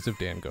views of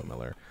Dan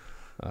Gomiller.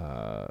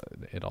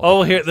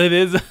 Here it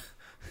is.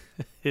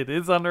 It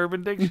is on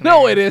Urban Dictionary.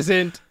 No, it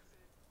isn't.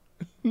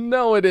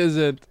 No, it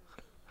isn't.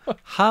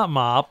 Hot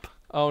mop.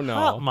 Oh no.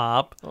 Hot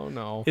mop. Oh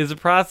no. Is a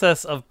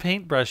process of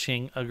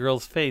paintbrushing a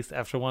girl's face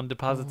after one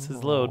deposits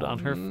his load on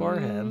her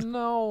forehead.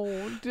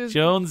 No.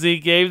 Jonesy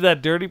gave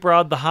that dirty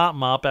broad the hot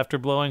mop after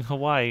blowing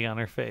Hawaii on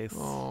her face.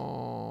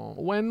 Oh.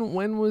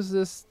 When was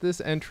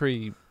this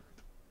entry?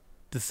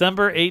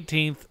 December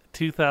 18th,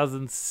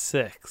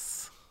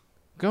 2006.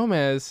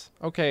 Gomez.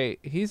 Okay,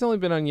 he's only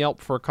been on Yelp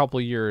for a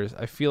couple years.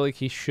 I feel like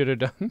he should have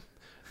done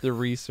the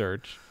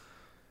research.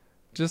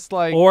 Just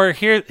like, or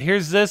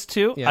here's this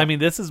too. Yeah. I mean,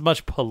 this is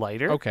much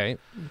politer. Okay.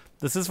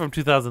 This is from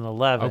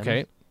 2011.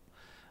 Okay.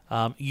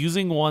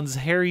 Using one's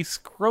hairy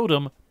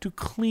scrotum to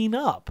clean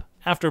up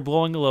after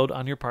blowing a load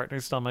on your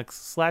partner's stomach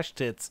 /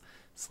 tits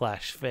 /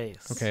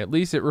 face. Okay. At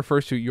least it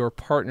refers to your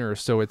partner,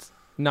 so it's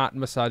not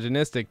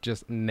misogynistic,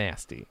 just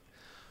nasty.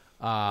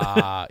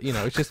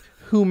 It's just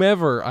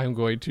whomever I'm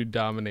going to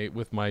dominate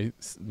with my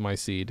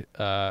seed.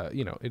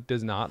 It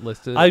does not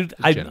list it.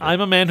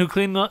 I'm a man who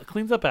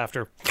cleans up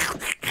after.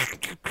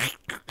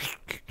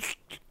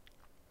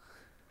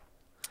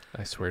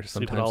 I swear,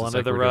 Sweep sometimes it all it's under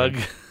like the we're rug.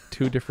 doing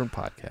 2 different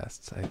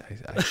podcasts.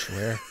 I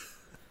swear.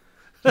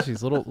 Just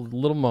these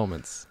little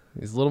moments.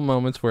 These little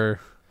moments where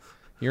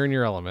you're in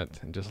your element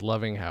and just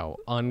loving how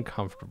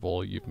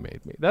uncomfortable you've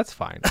made me. That's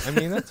fine. I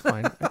mean, that's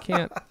fine. I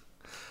can't.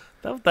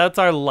 That's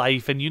our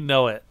life, and you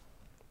know it.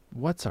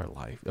 What's our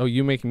life? Oh,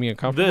 you making me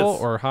uncomfortable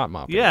or hot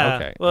mopping? Yeah.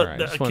 Okay. Well, all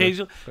right.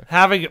 occasionally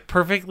having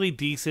perfectly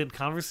decent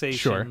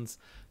conversations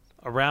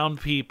around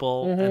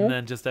people, and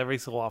then just every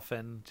so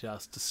often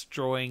just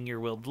destroying your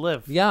will to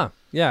live. Yeah.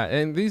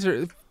 And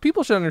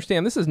people should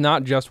understand this is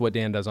not just what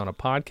Dan does on a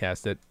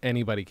podcast that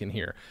anybody can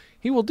hear.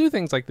 He will do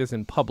things like this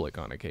in public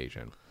on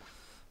occasion.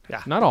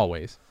 Yeah. Not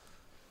always,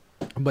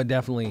 but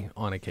definitely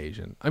on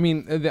occasion. I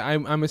mean,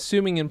 I'm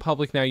assuming in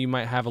public now you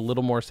might have a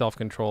little more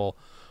self-control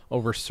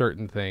over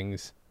certain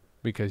things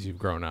because you've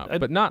grown up,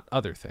 but not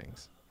other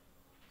things.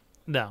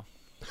 No.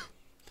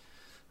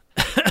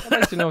 I'd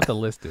like to know what the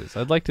list is.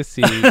 I'd like to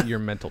see your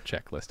mental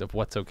checklist of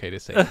what's okay to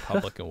say in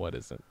public and what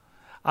isn't.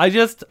 I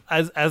just,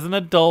 as an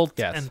adult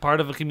and part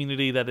of a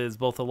community that is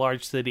both a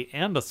large city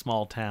and a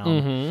small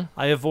town,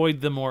 I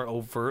avoid the more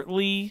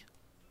overtly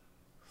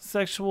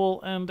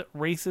sexual and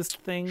racist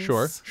things.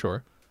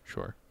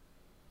 Sure.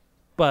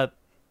 But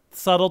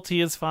subtlety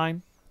is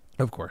fine.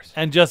 Of course.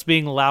 And just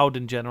being loud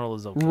in general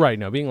is okay. Right.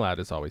 No, being loud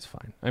is always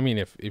fine. I mean,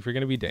 if you're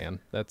going to be Dan,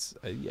 that's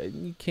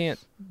you can't.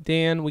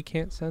 Dan, we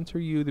can't censor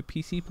you. The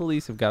PC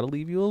police have got to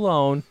leave you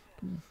alone.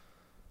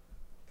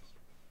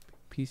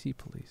 PC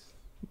police.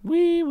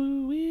 Wee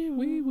woo, wee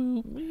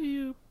woo,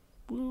 wee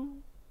woo,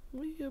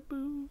 wee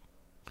boo.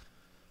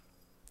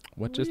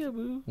 What just?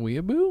 Weeaboo.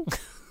 Weeaboo?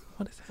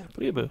 What is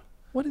happening? Weeaboo.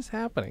 What is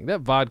happening?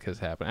 That vodka's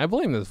happening. I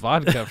blame this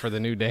vodka for the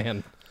new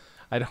Dan.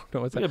 I don't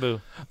know what's happening.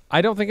 Weeaboo.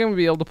 I don't think I'm going to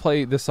be able to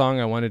play the song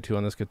I wanted to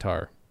on this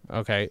guitar.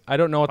 Okay? I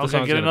don't know what the Okay,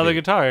 song's get going to another be.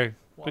 guitar.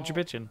 Quit your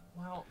bitching.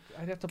 Well,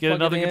 I'd have to Get plug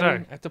another it in.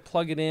 guitar. I have to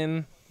plug it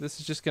in. This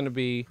is just going to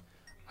be...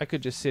 I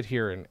could just sit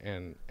here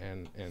and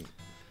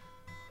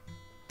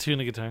Tune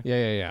a guitar.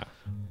 yeah.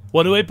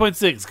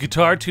 108.6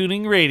 Guitar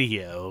Tuning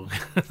Radio.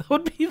 That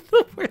would be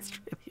the worst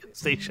radio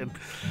station.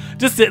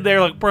 Just sit there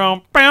like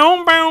boom,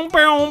 boom, boom,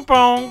 boom,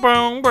 boom,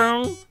 boom,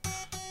 boom.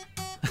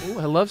 Ooh,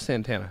 I love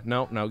Santana.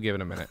 No, give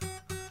it a minute.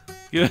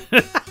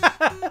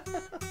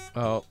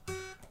 Oh.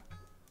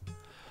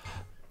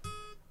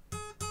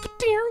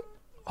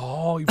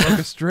 Oh, you broke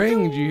a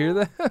string. Did you hear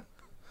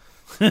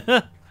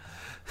that?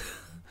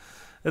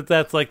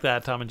 That's like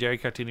that Tom and Jerry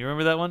cartoon. You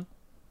remember that one?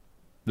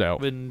 No.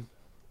 When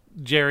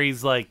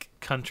Jerry's like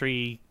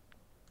country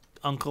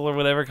uncle or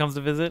whatever comes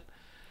to visit,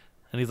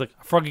 and he's like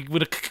froggy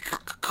with a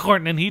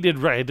corn, and he did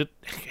ride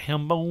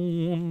him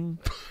bone.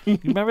 You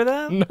remember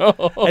that?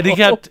 No. And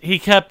he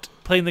kept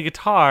playing the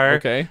guitar.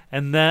 Okay.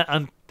 And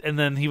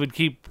then he would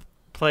keep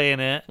playing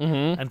it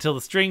until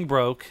the string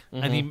broke,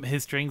 and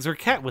his strings were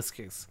cat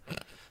whiskers.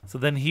 So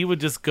then he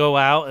would just go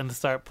out and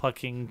start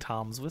plucking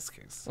Tom's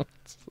whiskers.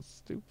 That's so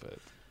stupid.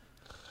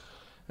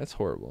 That's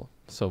horrible.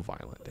 So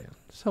violent, Dan.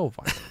 So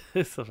violent.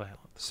 It's so violent.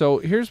 So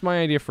here's my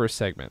idea for a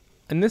segment.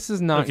 And this is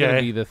not going to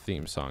Okay. be the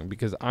theme song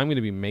because I'm going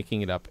to be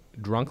making it up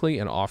drunkenly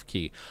and off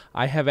key.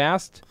 I have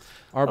asked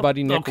our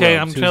buddy Nick Okay,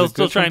 Rhodes, I'm who's a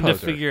still good trying composer.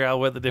 to figure out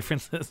what the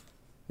difference is.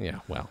 Yeah,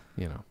 well,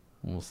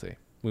 we'll see.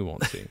 We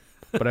won't see.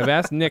 But I've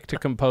asked Nick to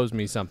compose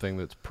me something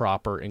that's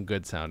proper and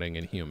good sounding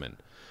and human.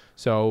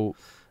 So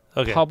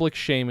Okay. public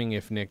shaming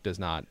if Nick does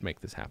not make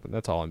this happen.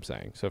 That's all I'm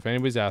saying. So if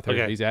anybody's out there,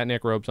 Okay. he's at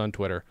Nick Robes on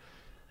Twitter.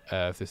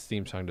 If this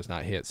theme song does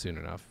not hit soon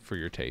enough for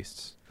your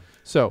tastes.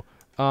 So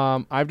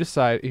I've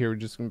decided, here, we're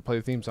just going to play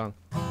the theme song.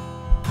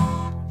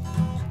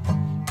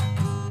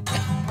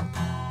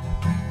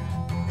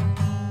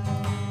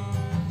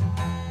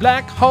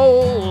 Black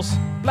holes,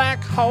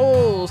 black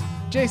holes.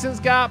 Jason's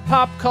got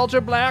pop culture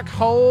black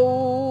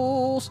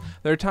holes.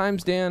 There are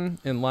times, Dan,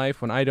 in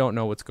life when I don't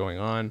know what's going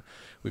on.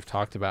 We've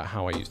talked about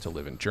how I used to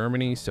live in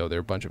Germany, so there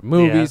are a bunch of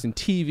movies and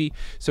TV.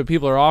 So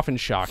people are often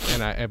shocked,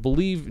 and I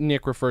believe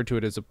Nick referred to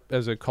it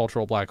as a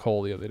cultural black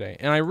hole the other day.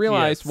 And I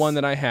realized one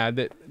that I had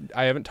that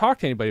I haven't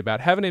talked to anybody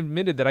about, haven't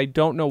admitted that I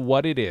don't know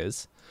what it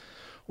is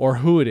or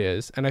who it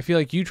is. And I feel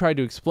like you tried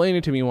to explain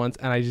it to me once,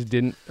 and I just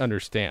didn't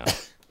understand.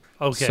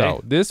 Okay.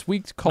 So this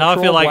week's cultural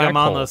Now I feel like black I'm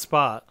on hole. the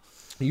spot.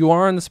 You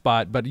are on the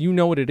spot, but you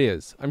know what it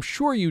is. I'm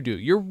sure you do.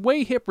 You're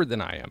way hipper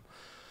than I am.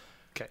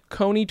 Okay.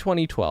 Coney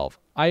 2012.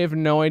 I have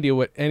no idea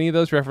what any of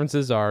those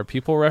references are.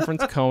 People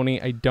reference Coney.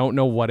 I don't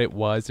know what it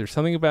was. There's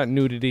something about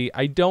nudity.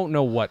 I don't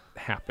know what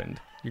happened.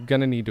 You're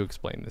going to need to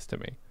explain this to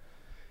me.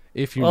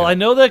 If you Well, know. I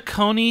know that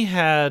Coney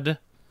had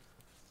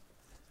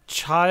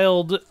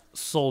child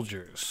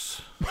soldiers.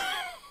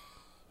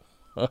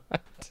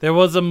 There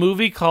was a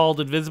movie called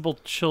Invisible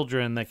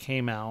Children that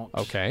came out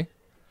Okay.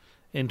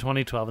 in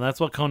 2012, and that's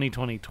what Coney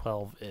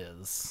 2012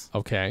 is.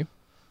 Okay.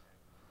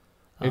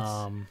 It's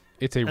Um,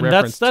 it's a and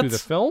reference to the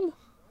that's- film?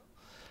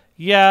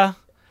 Yeah,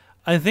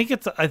 I think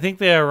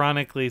they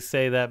ironically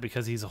say that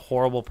because he's a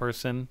horrible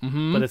person,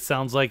 Mm-hmm. but it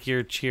sounds like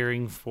you're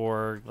cheering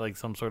for like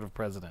some sort of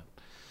president.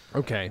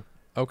 Okay.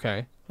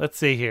 Okay. Let's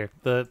see here.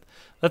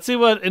 Let's see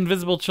what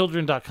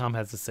InvisibleChildren.com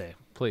has to say.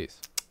 Please.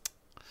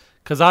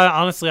 Because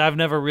I've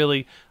never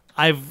really,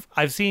 I've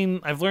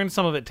learned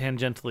some of it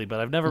tangentially, but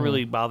I've never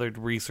really bothered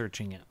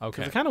researching it. 'Cause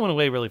Okay. it kind of went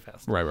away really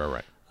fast.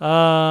 Right.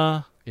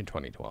 Uh, In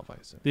 2012, I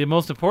assume. the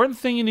most important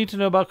thing you need to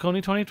know about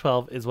Coney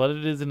 2012 is what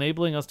it is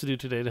enabling us to do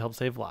today to help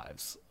save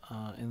lives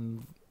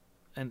and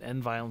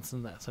end violence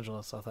in Central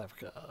and South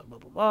Africa. Blah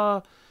blah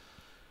blah.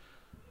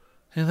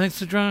 And thanks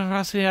to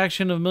generosity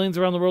action of millions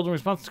around the world in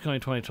response to the Coney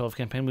 2012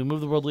 campaign, we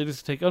moved the world leaders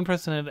to take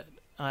unprecedented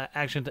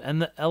action to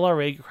end the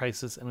LRA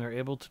crisis, and we were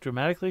able to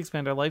dramatically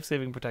expand our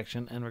life-saving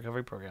protection and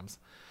recovery programs.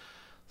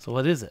 So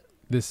what is it?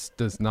 This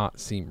does not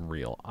seem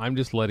real. I'm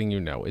just letting you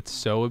know. It's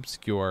so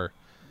obscure.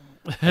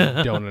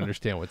 I don't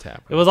understand what's It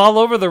happening. was all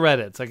over the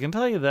Reddits. I can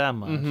tell you that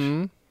much.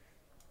 Mm-hmm.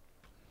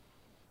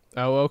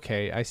 Oh,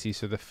 okay. I see.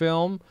 So the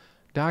film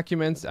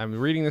documents. I'm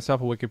reading this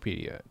off of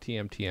Wikipedia.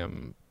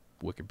 TMTM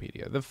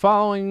Wikipedia.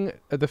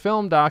 The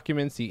film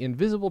documents the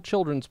Invisible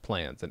Children's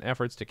plans and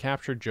efforts to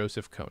capture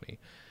Joseph Kony.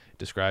 It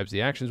describes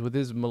the actions with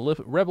his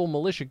rebel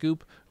militia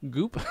goop,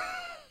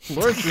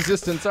 Lord's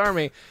Resistance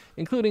Army,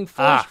 including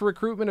forced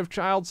recruitment of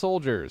child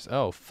soldiers.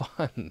 Oh,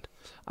 fun.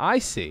 I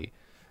see.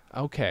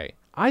 Okay.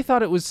 I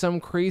thought it was some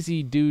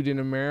crazy dude in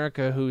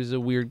America who's a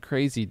weird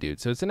crazy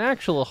dude. So it's an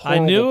actual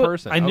horrible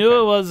person. I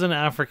knew it was an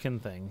African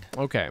thing.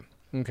 Okay.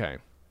 Okay.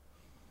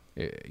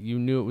 You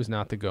knew it was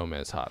not the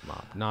Gomez hot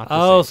mop. Not the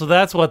Oh, same. so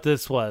that's what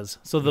this was.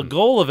 So the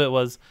goal of it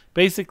was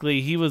basically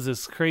he was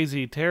this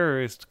crazy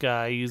terrorist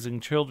guy using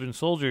children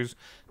soldiers,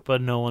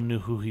 but no one knew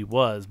who he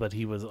was. But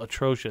he was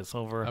atrocious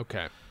over,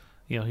 Okay.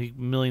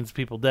 millions of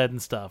people dead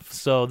and stuff.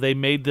 So they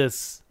made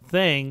this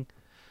thing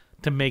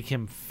to make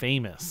him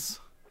famous,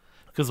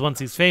 because once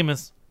he's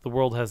famous, the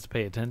world has to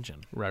pay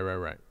attention.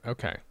 Right.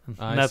 Okay.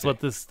 And that's what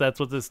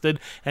this did,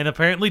 and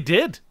apparently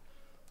did.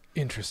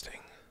 Interesting.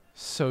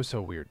 So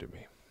weird to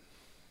me.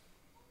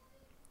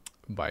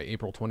 By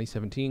April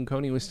 2017,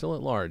 Coney was still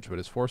at large, but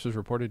his force was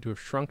reported to have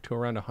shrunk to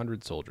around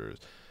 100 soldiers,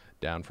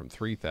 down from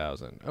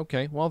 3,000.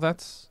 Okay, well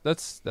that's a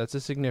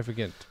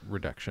significant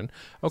reduction.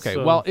 Okay,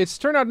 So- well it's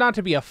turned out not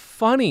to be a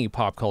funny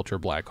pop culture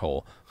black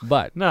hole,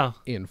 but No.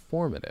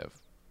 informative.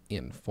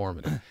 Maybe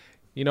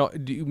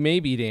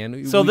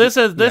Dan. So this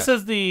is yes.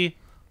 the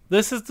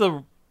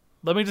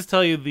let me just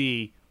tell you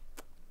the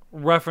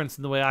reference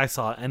in the way I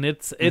saw it, and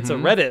it's a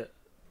Reddit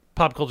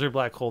pop culture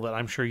black hole that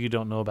I'm sure you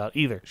don't know about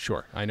either.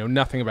 Sure. I know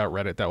nothing about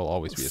Reddit. That will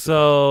always be a surprise.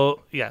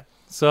 So yeah,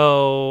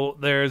 so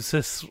there's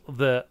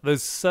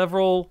there's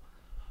several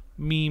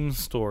meme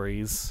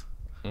stories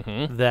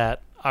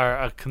that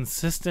are a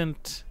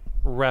consistent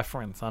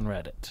reference on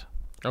Reddit.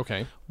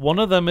 Okay. One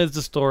of them is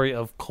the story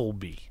of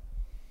Colby.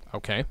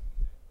 Okay.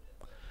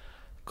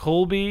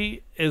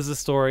 Colby is the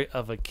story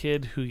of a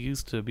kid who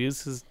used to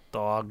abuse his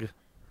dog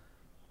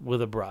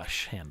with a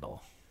brush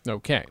handle.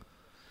 Okay.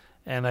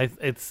 And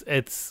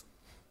it's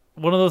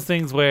one of those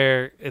things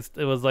where it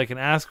was like an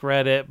Ask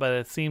Reddit, but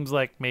it seems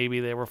like maybe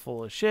they were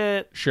full of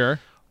shit Sure.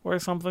 or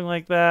something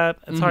like that.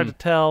 It's hard to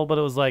tell, but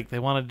it was like they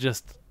wanted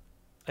just.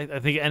 I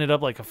think it ended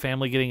up like a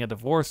family getting a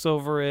divorce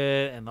over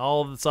it and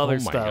all this other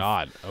Oh my stuff.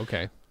 God.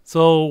 Okay.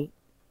 So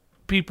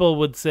people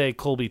would say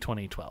Colby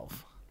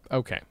 2012.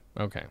 Okay.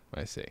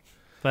 I see.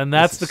 And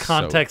that's the This is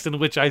context in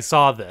which I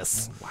saw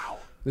this. Wow.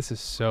 This is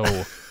so.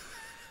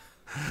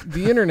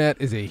 The internet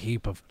is a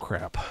heap of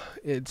crap.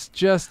 It's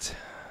just.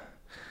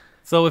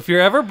 So if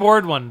you're ever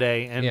bored one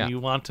day and Yeah. you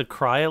want to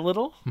cry a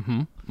little,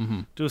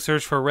 do a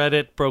search for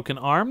Reddit Broken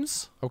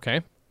Arms,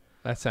 Okay.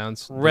 That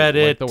sounds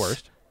Reddit. like the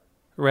worst.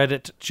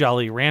 Reddit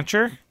Jolly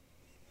Rancher,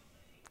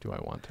 Do I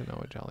want to know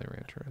what Jolly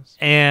Rancher is?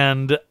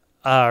 and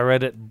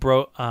Reddit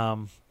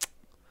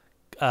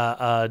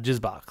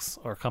Jizzbox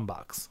or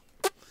Cumbox.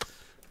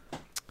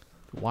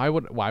 Why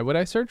would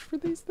I search for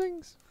these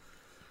things?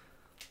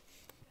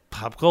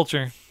 Pop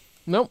culture.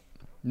 Nope.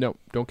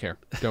 Don't care.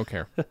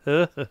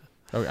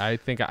 Okay,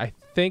 I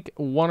think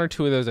one or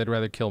two of those I'd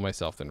rather kill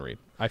myself than read.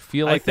 I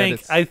feel like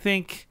I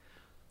think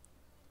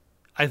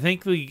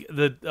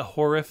the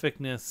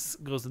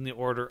horrificness goes in the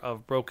order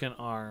of Broken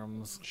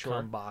Arms,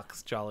 Sure.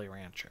 Cumbox, Jolly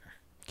Rancher.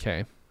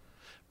 Okay.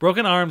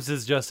 Broken Arms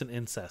is just an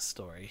incest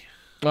story.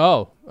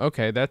 Oh,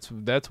 okay. That's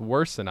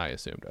worse than I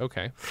assumed.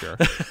 Okay, sure.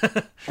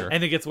 Sure.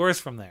 And it gets worse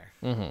from there.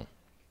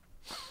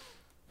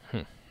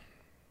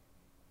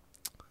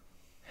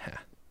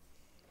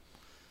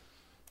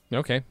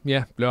 Okay.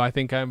 Yeah. No, I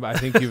think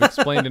you've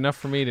explained enough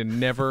for me to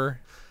never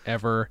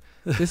ever.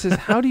 This is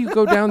how do you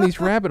go down these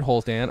rabbit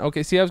holes, Dan?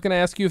 Okay, see, I was going to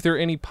ask you if there are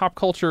any pop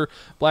culture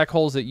black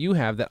holes that you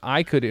have that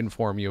I could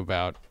inform you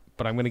about,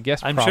 but I'm going to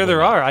guess I'm probably sure there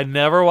not. are. I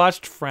never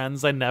watched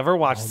Friends. I never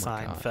watched Oh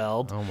my God.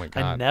 Seinfeld. Oh my I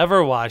God.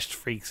 never watched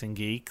Freaks and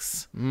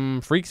Geeks.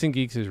 Freaks and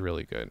Geeks is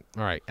really good.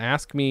 All right,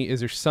 ask me, is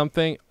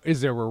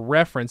there a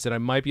reference that I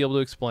might be able to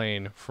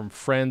explain from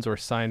Friends or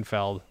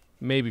Seinfeld,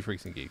 maybe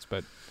Freaks and Geeks,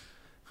 but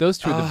those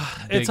two are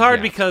the big It's hard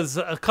gaps. because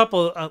a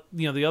couple,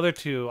 the other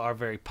two are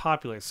very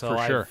popular. So For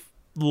I've sure.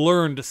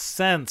 learned to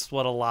sense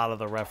what a lot of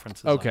the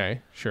references are.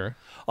 Okay, sure.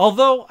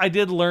 Although I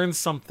did learn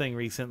something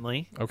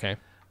recently. Okay.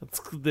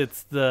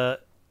 It's the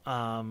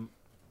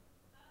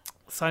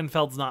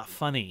Seinfeld's not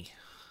funny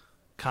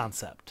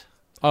concept.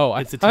 Oh,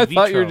 It's a I TV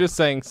thought you were trope. just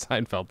saying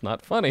Seinfeld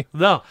not funny.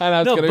 No, And I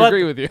was no, going to but,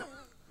 agree with you.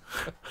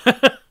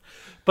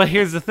 But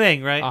here's the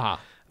thing, right? Uh-huh.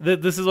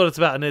 This is what it's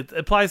about, and it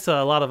applies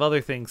to a lot of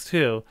other things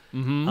too.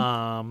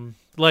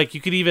 Like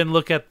you could even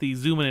look at the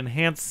zoom and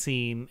enhance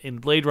scene in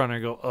Blade Runner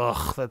and go,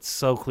 ugh, that's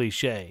so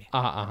cliche.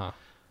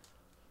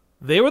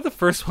 They were the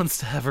first ones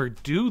to ever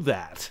do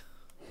that.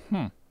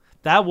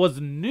 That was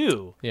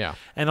new. Yeah.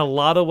 And a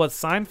lot of what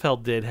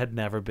Seinfeld did had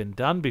never been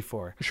done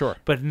before. Sure.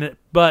 But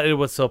it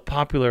was so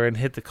popular and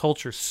hit the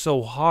culture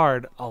so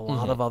hard, a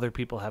lot of other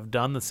people have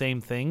done the same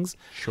things.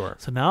 Sure.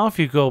 So now if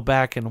you go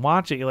back and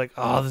watch it, you're like,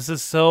 oh, this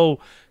is so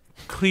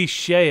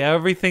cliche.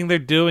 Everything they're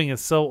doing is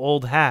so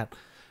old hat.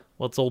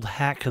 Well, it's old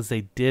hat because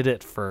they did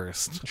it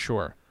first.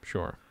 Sure.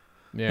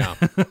 Yeah.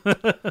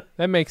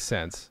 That makes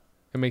sense.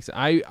 It makes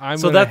I'm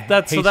So gonna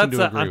that's hasten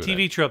to agree on with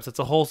TV it. tropes. It's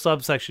a whole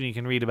subsection you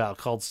can read about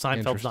called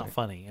Seinfeld's Interesting. Not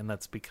Funny, and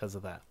that's because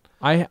of that.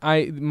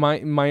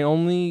 My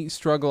only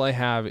struggle I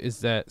have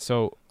is that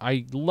so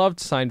I loved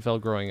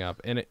Seinfeld growing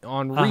up, and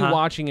on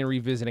rewatching and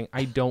revisiting,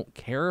 I don't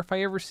care if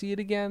I ever see it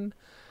again.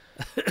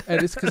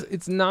 And it's because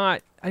it's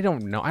not. I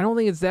don't know. I don't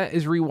think it's that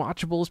as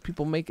rewatchable as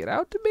people make it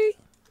out to be.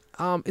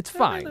 It's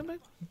fine,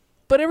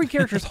 but every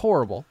character is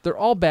horrible. They're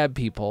all bad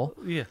people.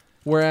 Yeah.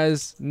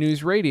 Whereas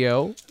news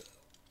radio,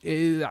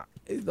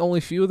 only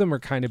a few of them are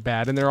kind of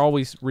bad, and they're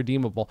always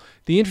redeemable.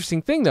 The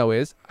interesting thing, though,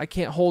 is I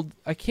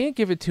can't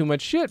give it too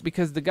much shit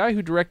because the guy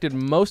who directed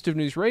most of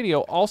News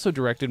Radio also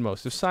directed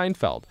most of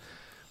Seinfeld,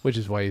 which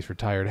is why he's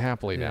retired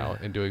happily now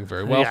and doing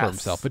very well for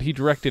himself. But he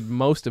directed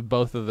most of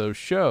both of those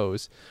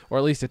shows, or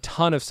at least a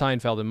ton of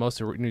Seinfeld and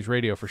most of News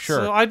Radio for sure.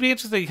 So I'd be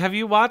interested. Have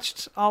you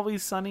watched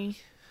Always Sunny?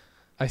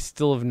 I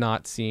still have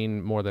not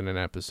seen more than an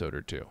episode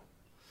or two.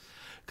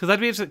 Because I'd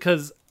be interested,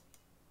 because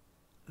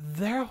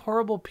they're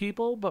horrible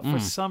people, but for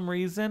some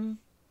reason,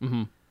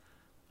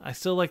 I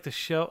still like the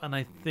show, and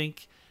I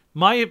think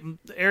Ari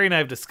and I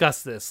have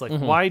discussed this. Like,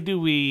 why do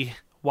we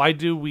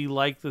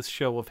like this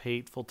show of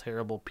hateful,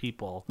 terrible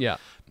people? Yeah.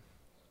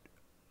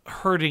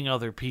 Hurting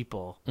other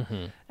people.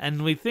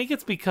 And we think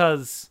it's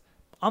because,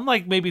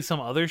 unlike maybe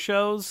some other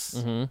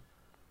shows,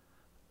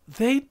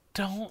 they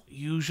don't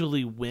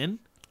usually win.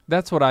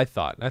 That's what I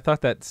thought. I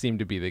thought that seemed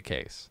to be the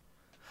case.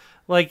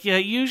 Like, yeah,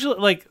 usually,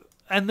 like,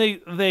 and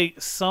they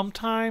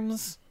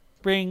sometimes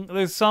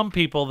there's some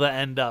people that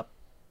end up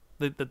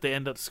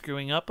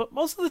screwing up, but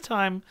most of the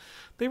time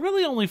they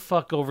really only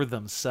fuck over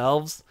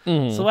themselves.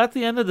 So at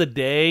the end of the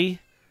day,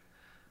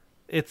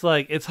 it's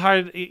like, it's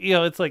hard,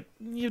 it's like,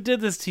 you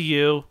did this to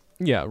you.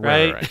 Yeah,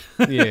 right.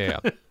 Yeah.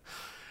 And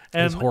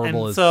as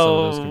horrible as so, some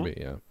of those can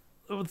be, yeah.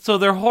 So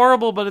they're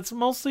horrible, but it's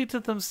mostly to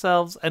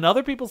themselves, and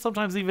other people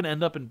sometimes even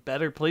end up in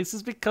better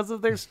places because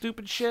of their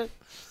stupid shit.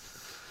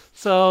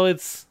 So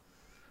it's,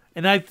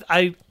 and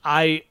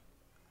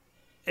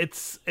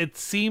it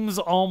seems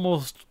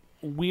almost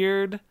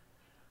weird,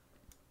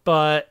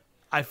 but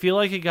I feel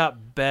like it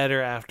got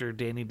better after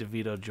Danny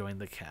DeVito joined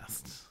the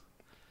cast.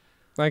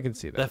 I can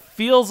see that. That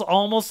feels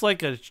almost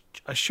like a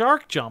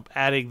shark jump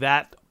adding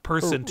that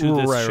person to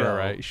this show.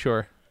 Right,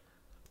 sure.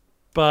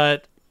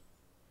 But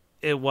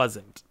it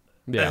wasn't.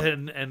 Yeah.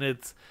 And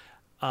it's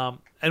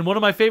and one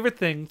of my favorite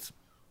things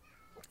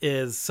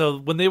is, so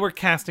when they were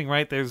casting,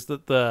 right, there's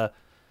the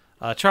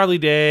Charlie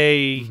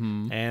Day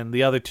and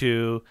the other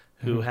two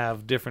who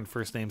have different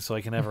first names, so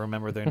I can never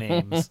remember their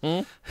names.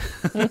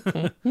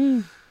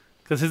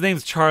 Because his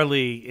name's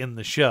Charlie in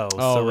the show,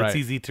 so right. It's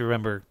easy to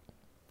remember.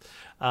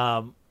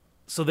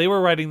 So they were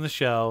writing the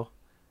show,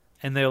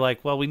 and they're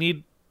like, well, we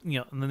need,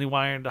 and then they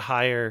wanted to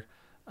hire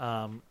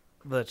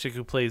the chick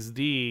who plays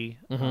Dee,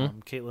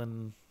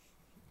 Caitlin,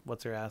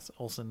 what's her ass,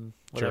 Olsen,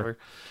 whatever.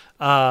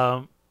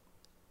 Sure.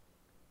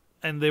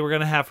 And they were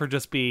going to have her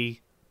just be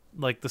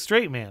like the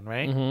straight man,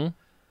 right?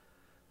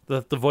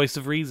 The voice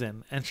of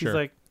reason. And she's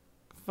like,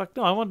 fuck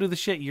no, I want to do the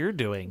shit you're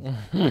doing.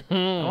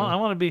 I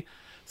want to be.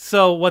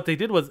 So what they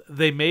did was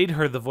they made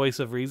her the voice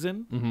of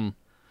reason,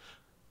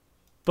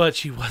 but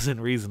she wasn't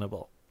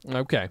reasonable.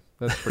 Okay,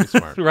 that's pretty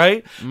smart.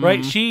 Right?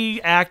 Right?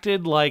 She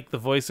acted like the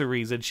voice of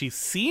reason. She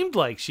seemed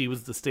like she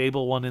was the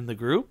stable one in the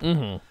group.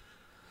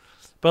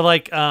 But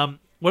like, one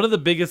of the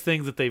biggest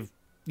things that they've,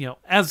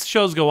 as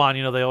shows go on,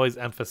 they always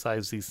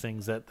emphasize these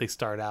things that they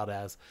start out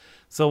as.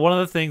 So one of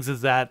the things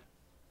is that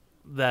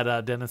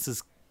the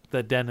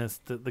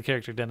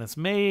character Dennis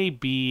may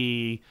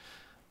be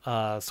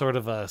sort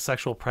of a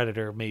sexual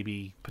predator,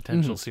 maybe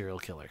potential serial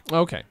killer.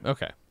 Okay.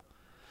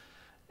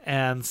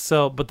 And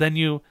so, but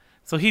then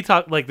so he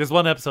talked, like, there's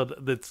one episode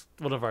that's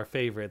one of our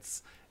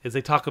favorites, is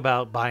they talk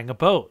about buying a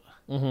boat,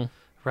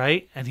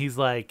 right? And he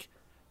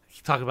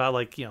talk about,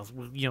 like,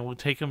 we'll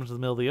take him to the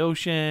middle of the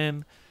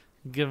ocean,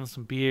 give him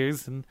some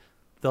beers, and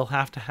they'll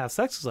have to have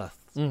sex with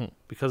us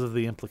because of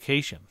the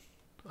implication.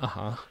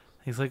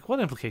 He's like, what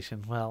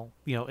implication? Well,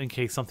 in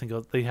case something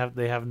goes, they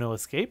have no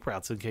escape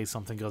routes in case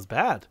something goes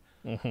bad.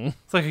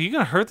 It's like, are you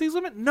gonna hurt these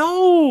women?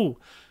 No,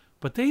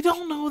 but they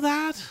don't know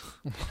that,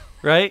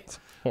 right?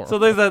 So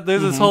there's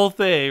this whole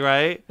thing,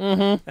 right?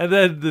 And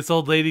then this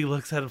old lady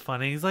looks at him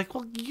funny. He's like,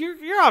 well,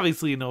 you're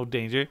obviously in no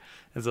danger.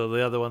 And so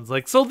the other one's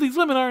like, so these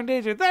women are in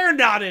danger. They're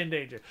not in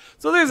danger.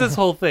 So there's this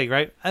whole thing,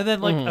 right? And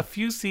then like a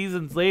few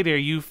seasons later,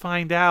 you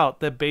find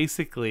out that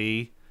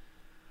basically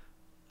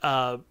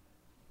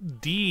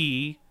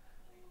Dee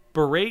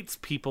berates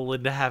people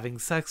into having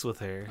sex with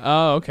her.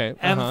 Oh, okay.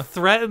 And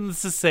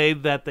threatens to say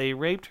that they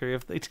raped her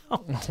if they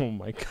don't. Oh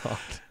my god.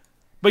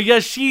 But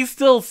yet she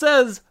still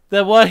says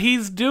that what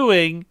he's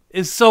doing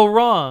is so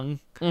wrong.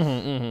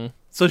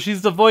 So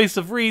she's the voice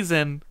of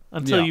reason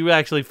until you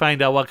actually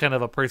find out what kind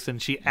of a person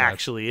she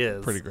actually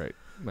is. Pretty great.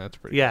 That's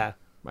pretty great.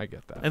 I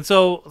get that. And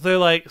so they're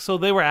like, so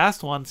they were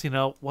asked once,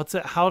 what's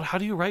it? How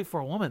do you write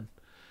for a woman?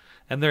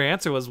 And their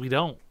answer was, we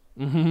don't.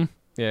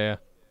 Yeah.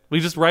 We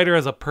just write her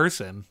as a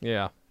person.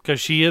 Yeah. Because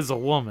she is a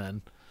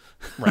woman.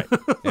 Right.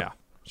 Yeah.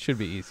 Should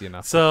be easy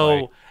enough.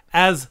 So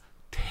as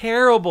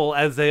terrible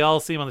as they all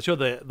seem on the show,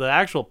 the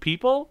actual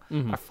people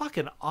are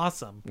fucking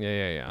awesome.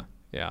 Yeah.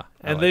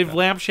 And they've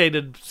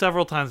lampshaded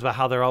several times about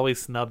how they're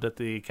always snubbed at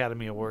the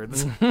Academy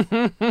Awards.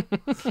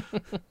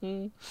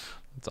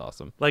 That's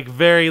awesome. Like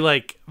very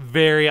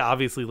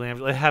obviously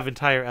lampshaded. They have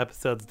entire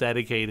episodes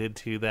dedicated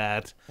to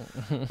that,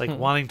 like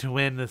wanting to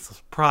win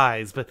this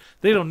prize, but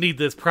they don't need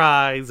this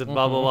prize and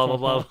blah blah blah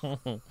blah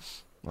blah.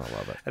 I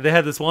love it. And they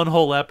had this one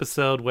whole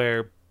episode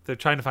where they're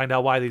trying to find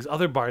out why these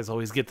other bars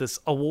always get this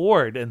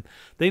award and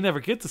they never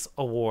get this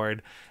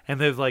award. And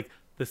there's like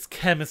this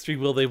chemistry,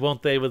 will they,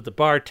 won't they, with the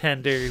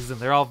bartenders, and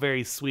they're all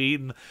very sweet,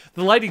 and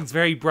the lighting's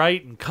very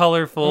bright and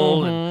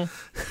colorful. And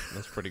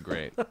That's pretty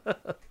great.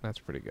 That's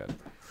pretty good.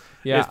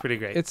 Yeah, it's pretty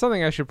great. It's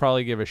something I should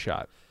probably give a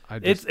shot.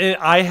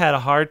 I had a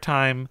hard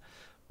time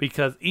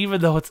because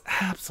even though it's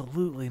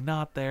absolutely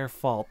not their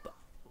fault,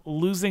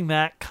 losing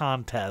that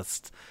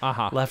contest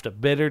left a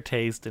bitter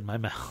taste in my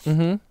mouth.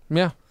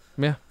 Yeah.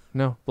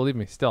 No, believe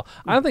me. Still,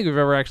 I don't think we've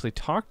ever actually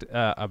talked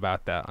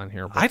about that on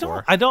here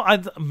before.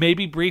 I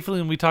maybe briefly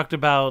when we talked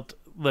about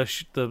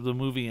the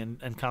movie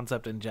and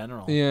concept in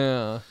general.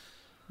 Yeah,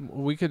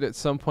 we could at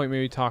some point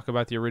maybe talk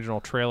about the original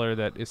trailer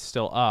that is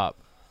still up.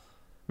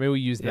 Maybe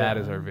we use that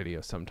as our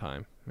video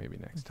sometime. Maybe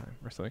next time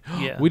or something.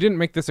 Yeah. We didn't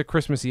make this a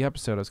Christmassy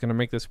episode. I was going to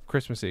make this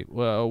Christmassy.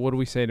 Well, what do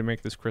we say to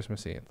make this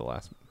Christmassy at the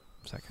last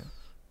second?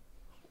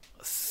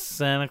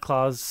 Santa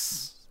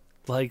Claus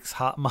likes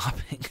hot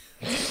mopping.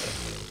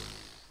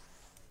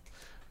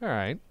 All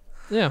right.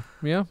 Yeah.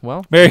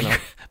 Well, Merry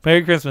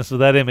Christmas with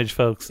that image,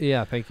 folks.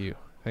 Yeah. Thank you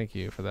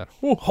for that.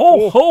 Ho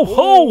ho ho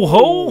ho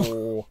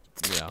ho.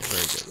 Yeah.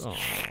 Very good. Oh,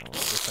 the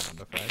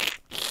sound effect.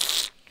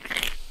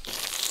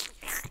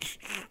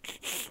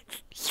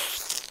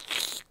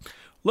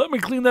 Let me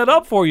clean that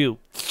up for you.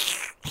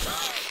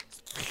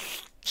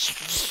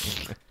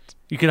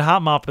 You can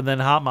hot mop and then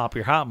hot mop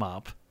your hot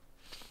mop.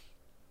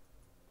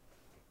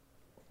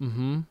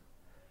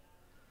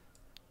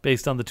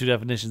 Based on the two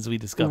definitions we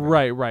discovered.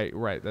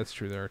 Right. That's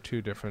true. There are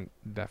two different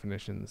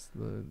definitions.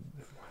 Oh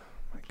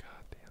my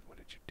God, Dan, what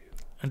did you do?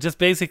 And just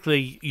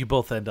basically, you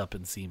both end up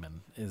in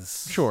semen.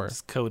 Sure.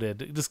 Just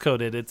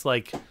coated. It's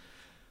like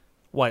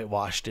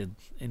whitewashed in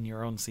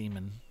your own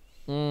semen.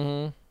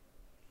 Mm-hmm.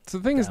 So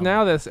the thing is,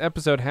 now this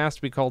episode has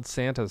to be called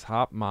Santa's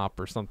Hot Mop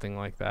or something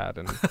like that,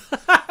 and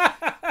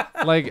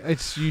like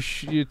it's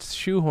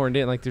shoehorned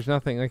in. Like there's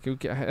nothing. Like I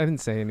didn't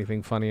say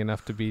anything funny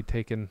enough to be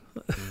taken.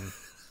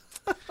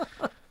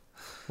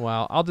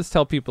 Well, I'll just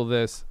tell people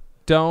this: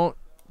 don't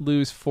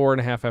lose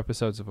 4.5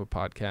 episodes of a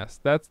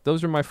podcast.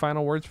 Those are my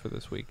final words for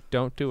this week.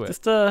 Don't do it.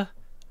 Just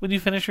when you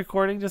finish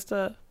recording, just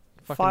a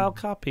file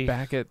copy.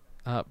 Back it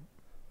up.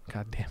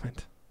 God damn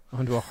it.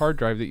 Onto a hard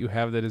drive that you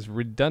have that is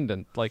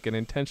redundant, like an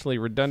intentionally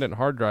redundant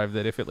hard drive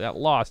that if it got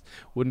lost,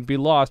 wouldn't be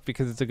lost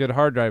because it's a good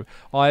hard drive.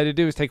 All I had to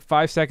do was take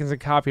 5 seconds and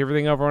copy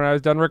everything over when I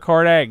was done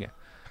recording.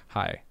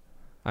 Hi,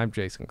 I'm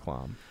Jason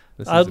Klom.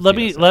 Let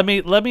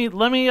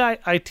me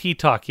IT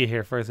talk you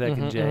here for a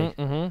second, Jay.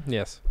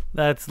 Yes.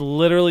 That's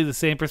literally the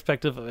same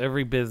perspective of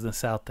every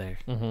business out there.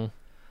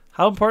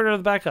 How important are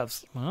the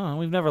backups? Well,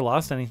 we've never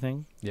lost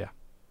anything. Yeah.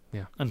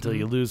 Until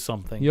you lose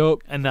something. Yup.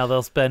 And now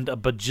they'll spend $1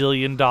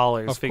 bajillion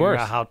figuring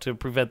out how to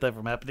prevent that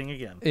from happening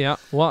again. Yeah.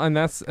 Well, and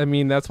that's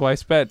why I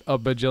spent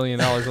 $1 bajillion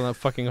on that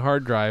fucking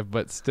hard drive,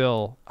 but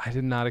still, I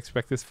did not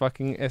expect this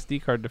fucking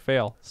SD card to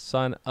fail.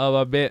 Son of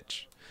a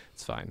bitch.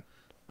 It's fine.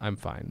 I'm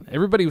fine.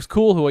 Everybody was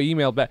cool who I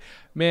emailed back.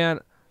 Man,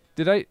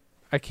 I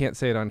can't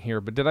say it on here,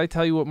 but did I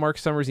tell you what Mark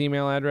Summers'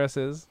 email address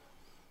is?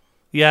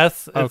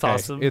 Yes, it's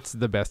awesome. It's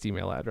the best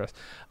email address.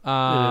 It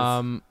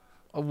is.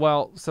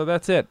 Well, so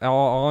that's it.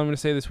 All I'm going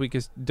to say this week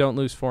is don't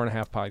lose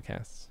 4.5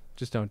 podcasts.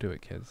 Just don't do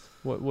it, kids.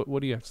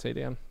 What do you have to say,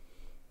 Dan?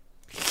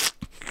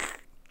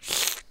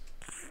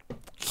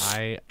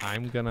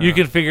 I'm going to... You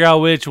can figure out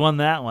which one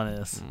that one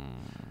is.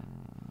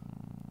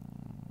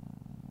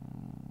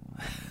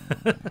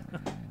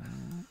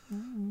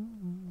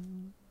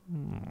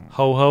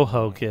 Ho, ho,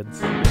 ho,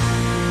 kids.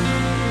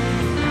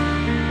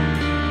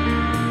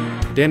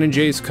 Dan and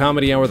Jay's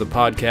Comedy Hour, the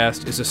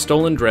podcast, is a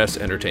Stolen Dress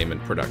Entertainment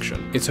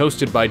production. It's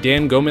hosted by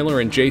Dan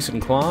Gomiller and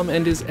Jason Klom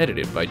and is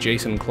edited by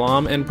Jason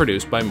Klom and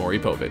produced by Maury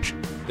Povich.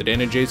 The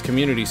Dan and Jay's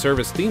Community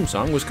Service theme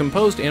song was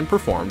composed and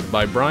performed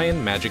by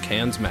Brian Magic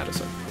Hands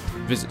Madison.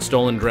 Visit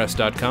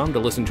stolendress.com to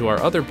listen to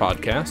our other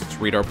podcasts,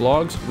 read our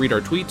blogs, read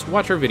our tweets,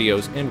 watch our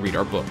videos, and read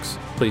our books.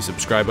 Please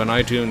subscribe on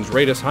iTunes,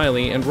 rate us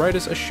highly, and write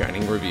us a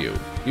shining review.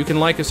 You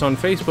can like us on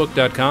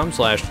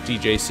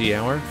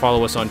facebook.com/DJCHour,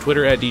 follow us on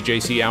Twitter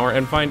 @DJCHour,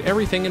 and find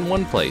everything in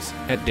one place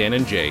at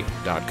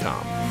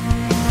danandjay.com.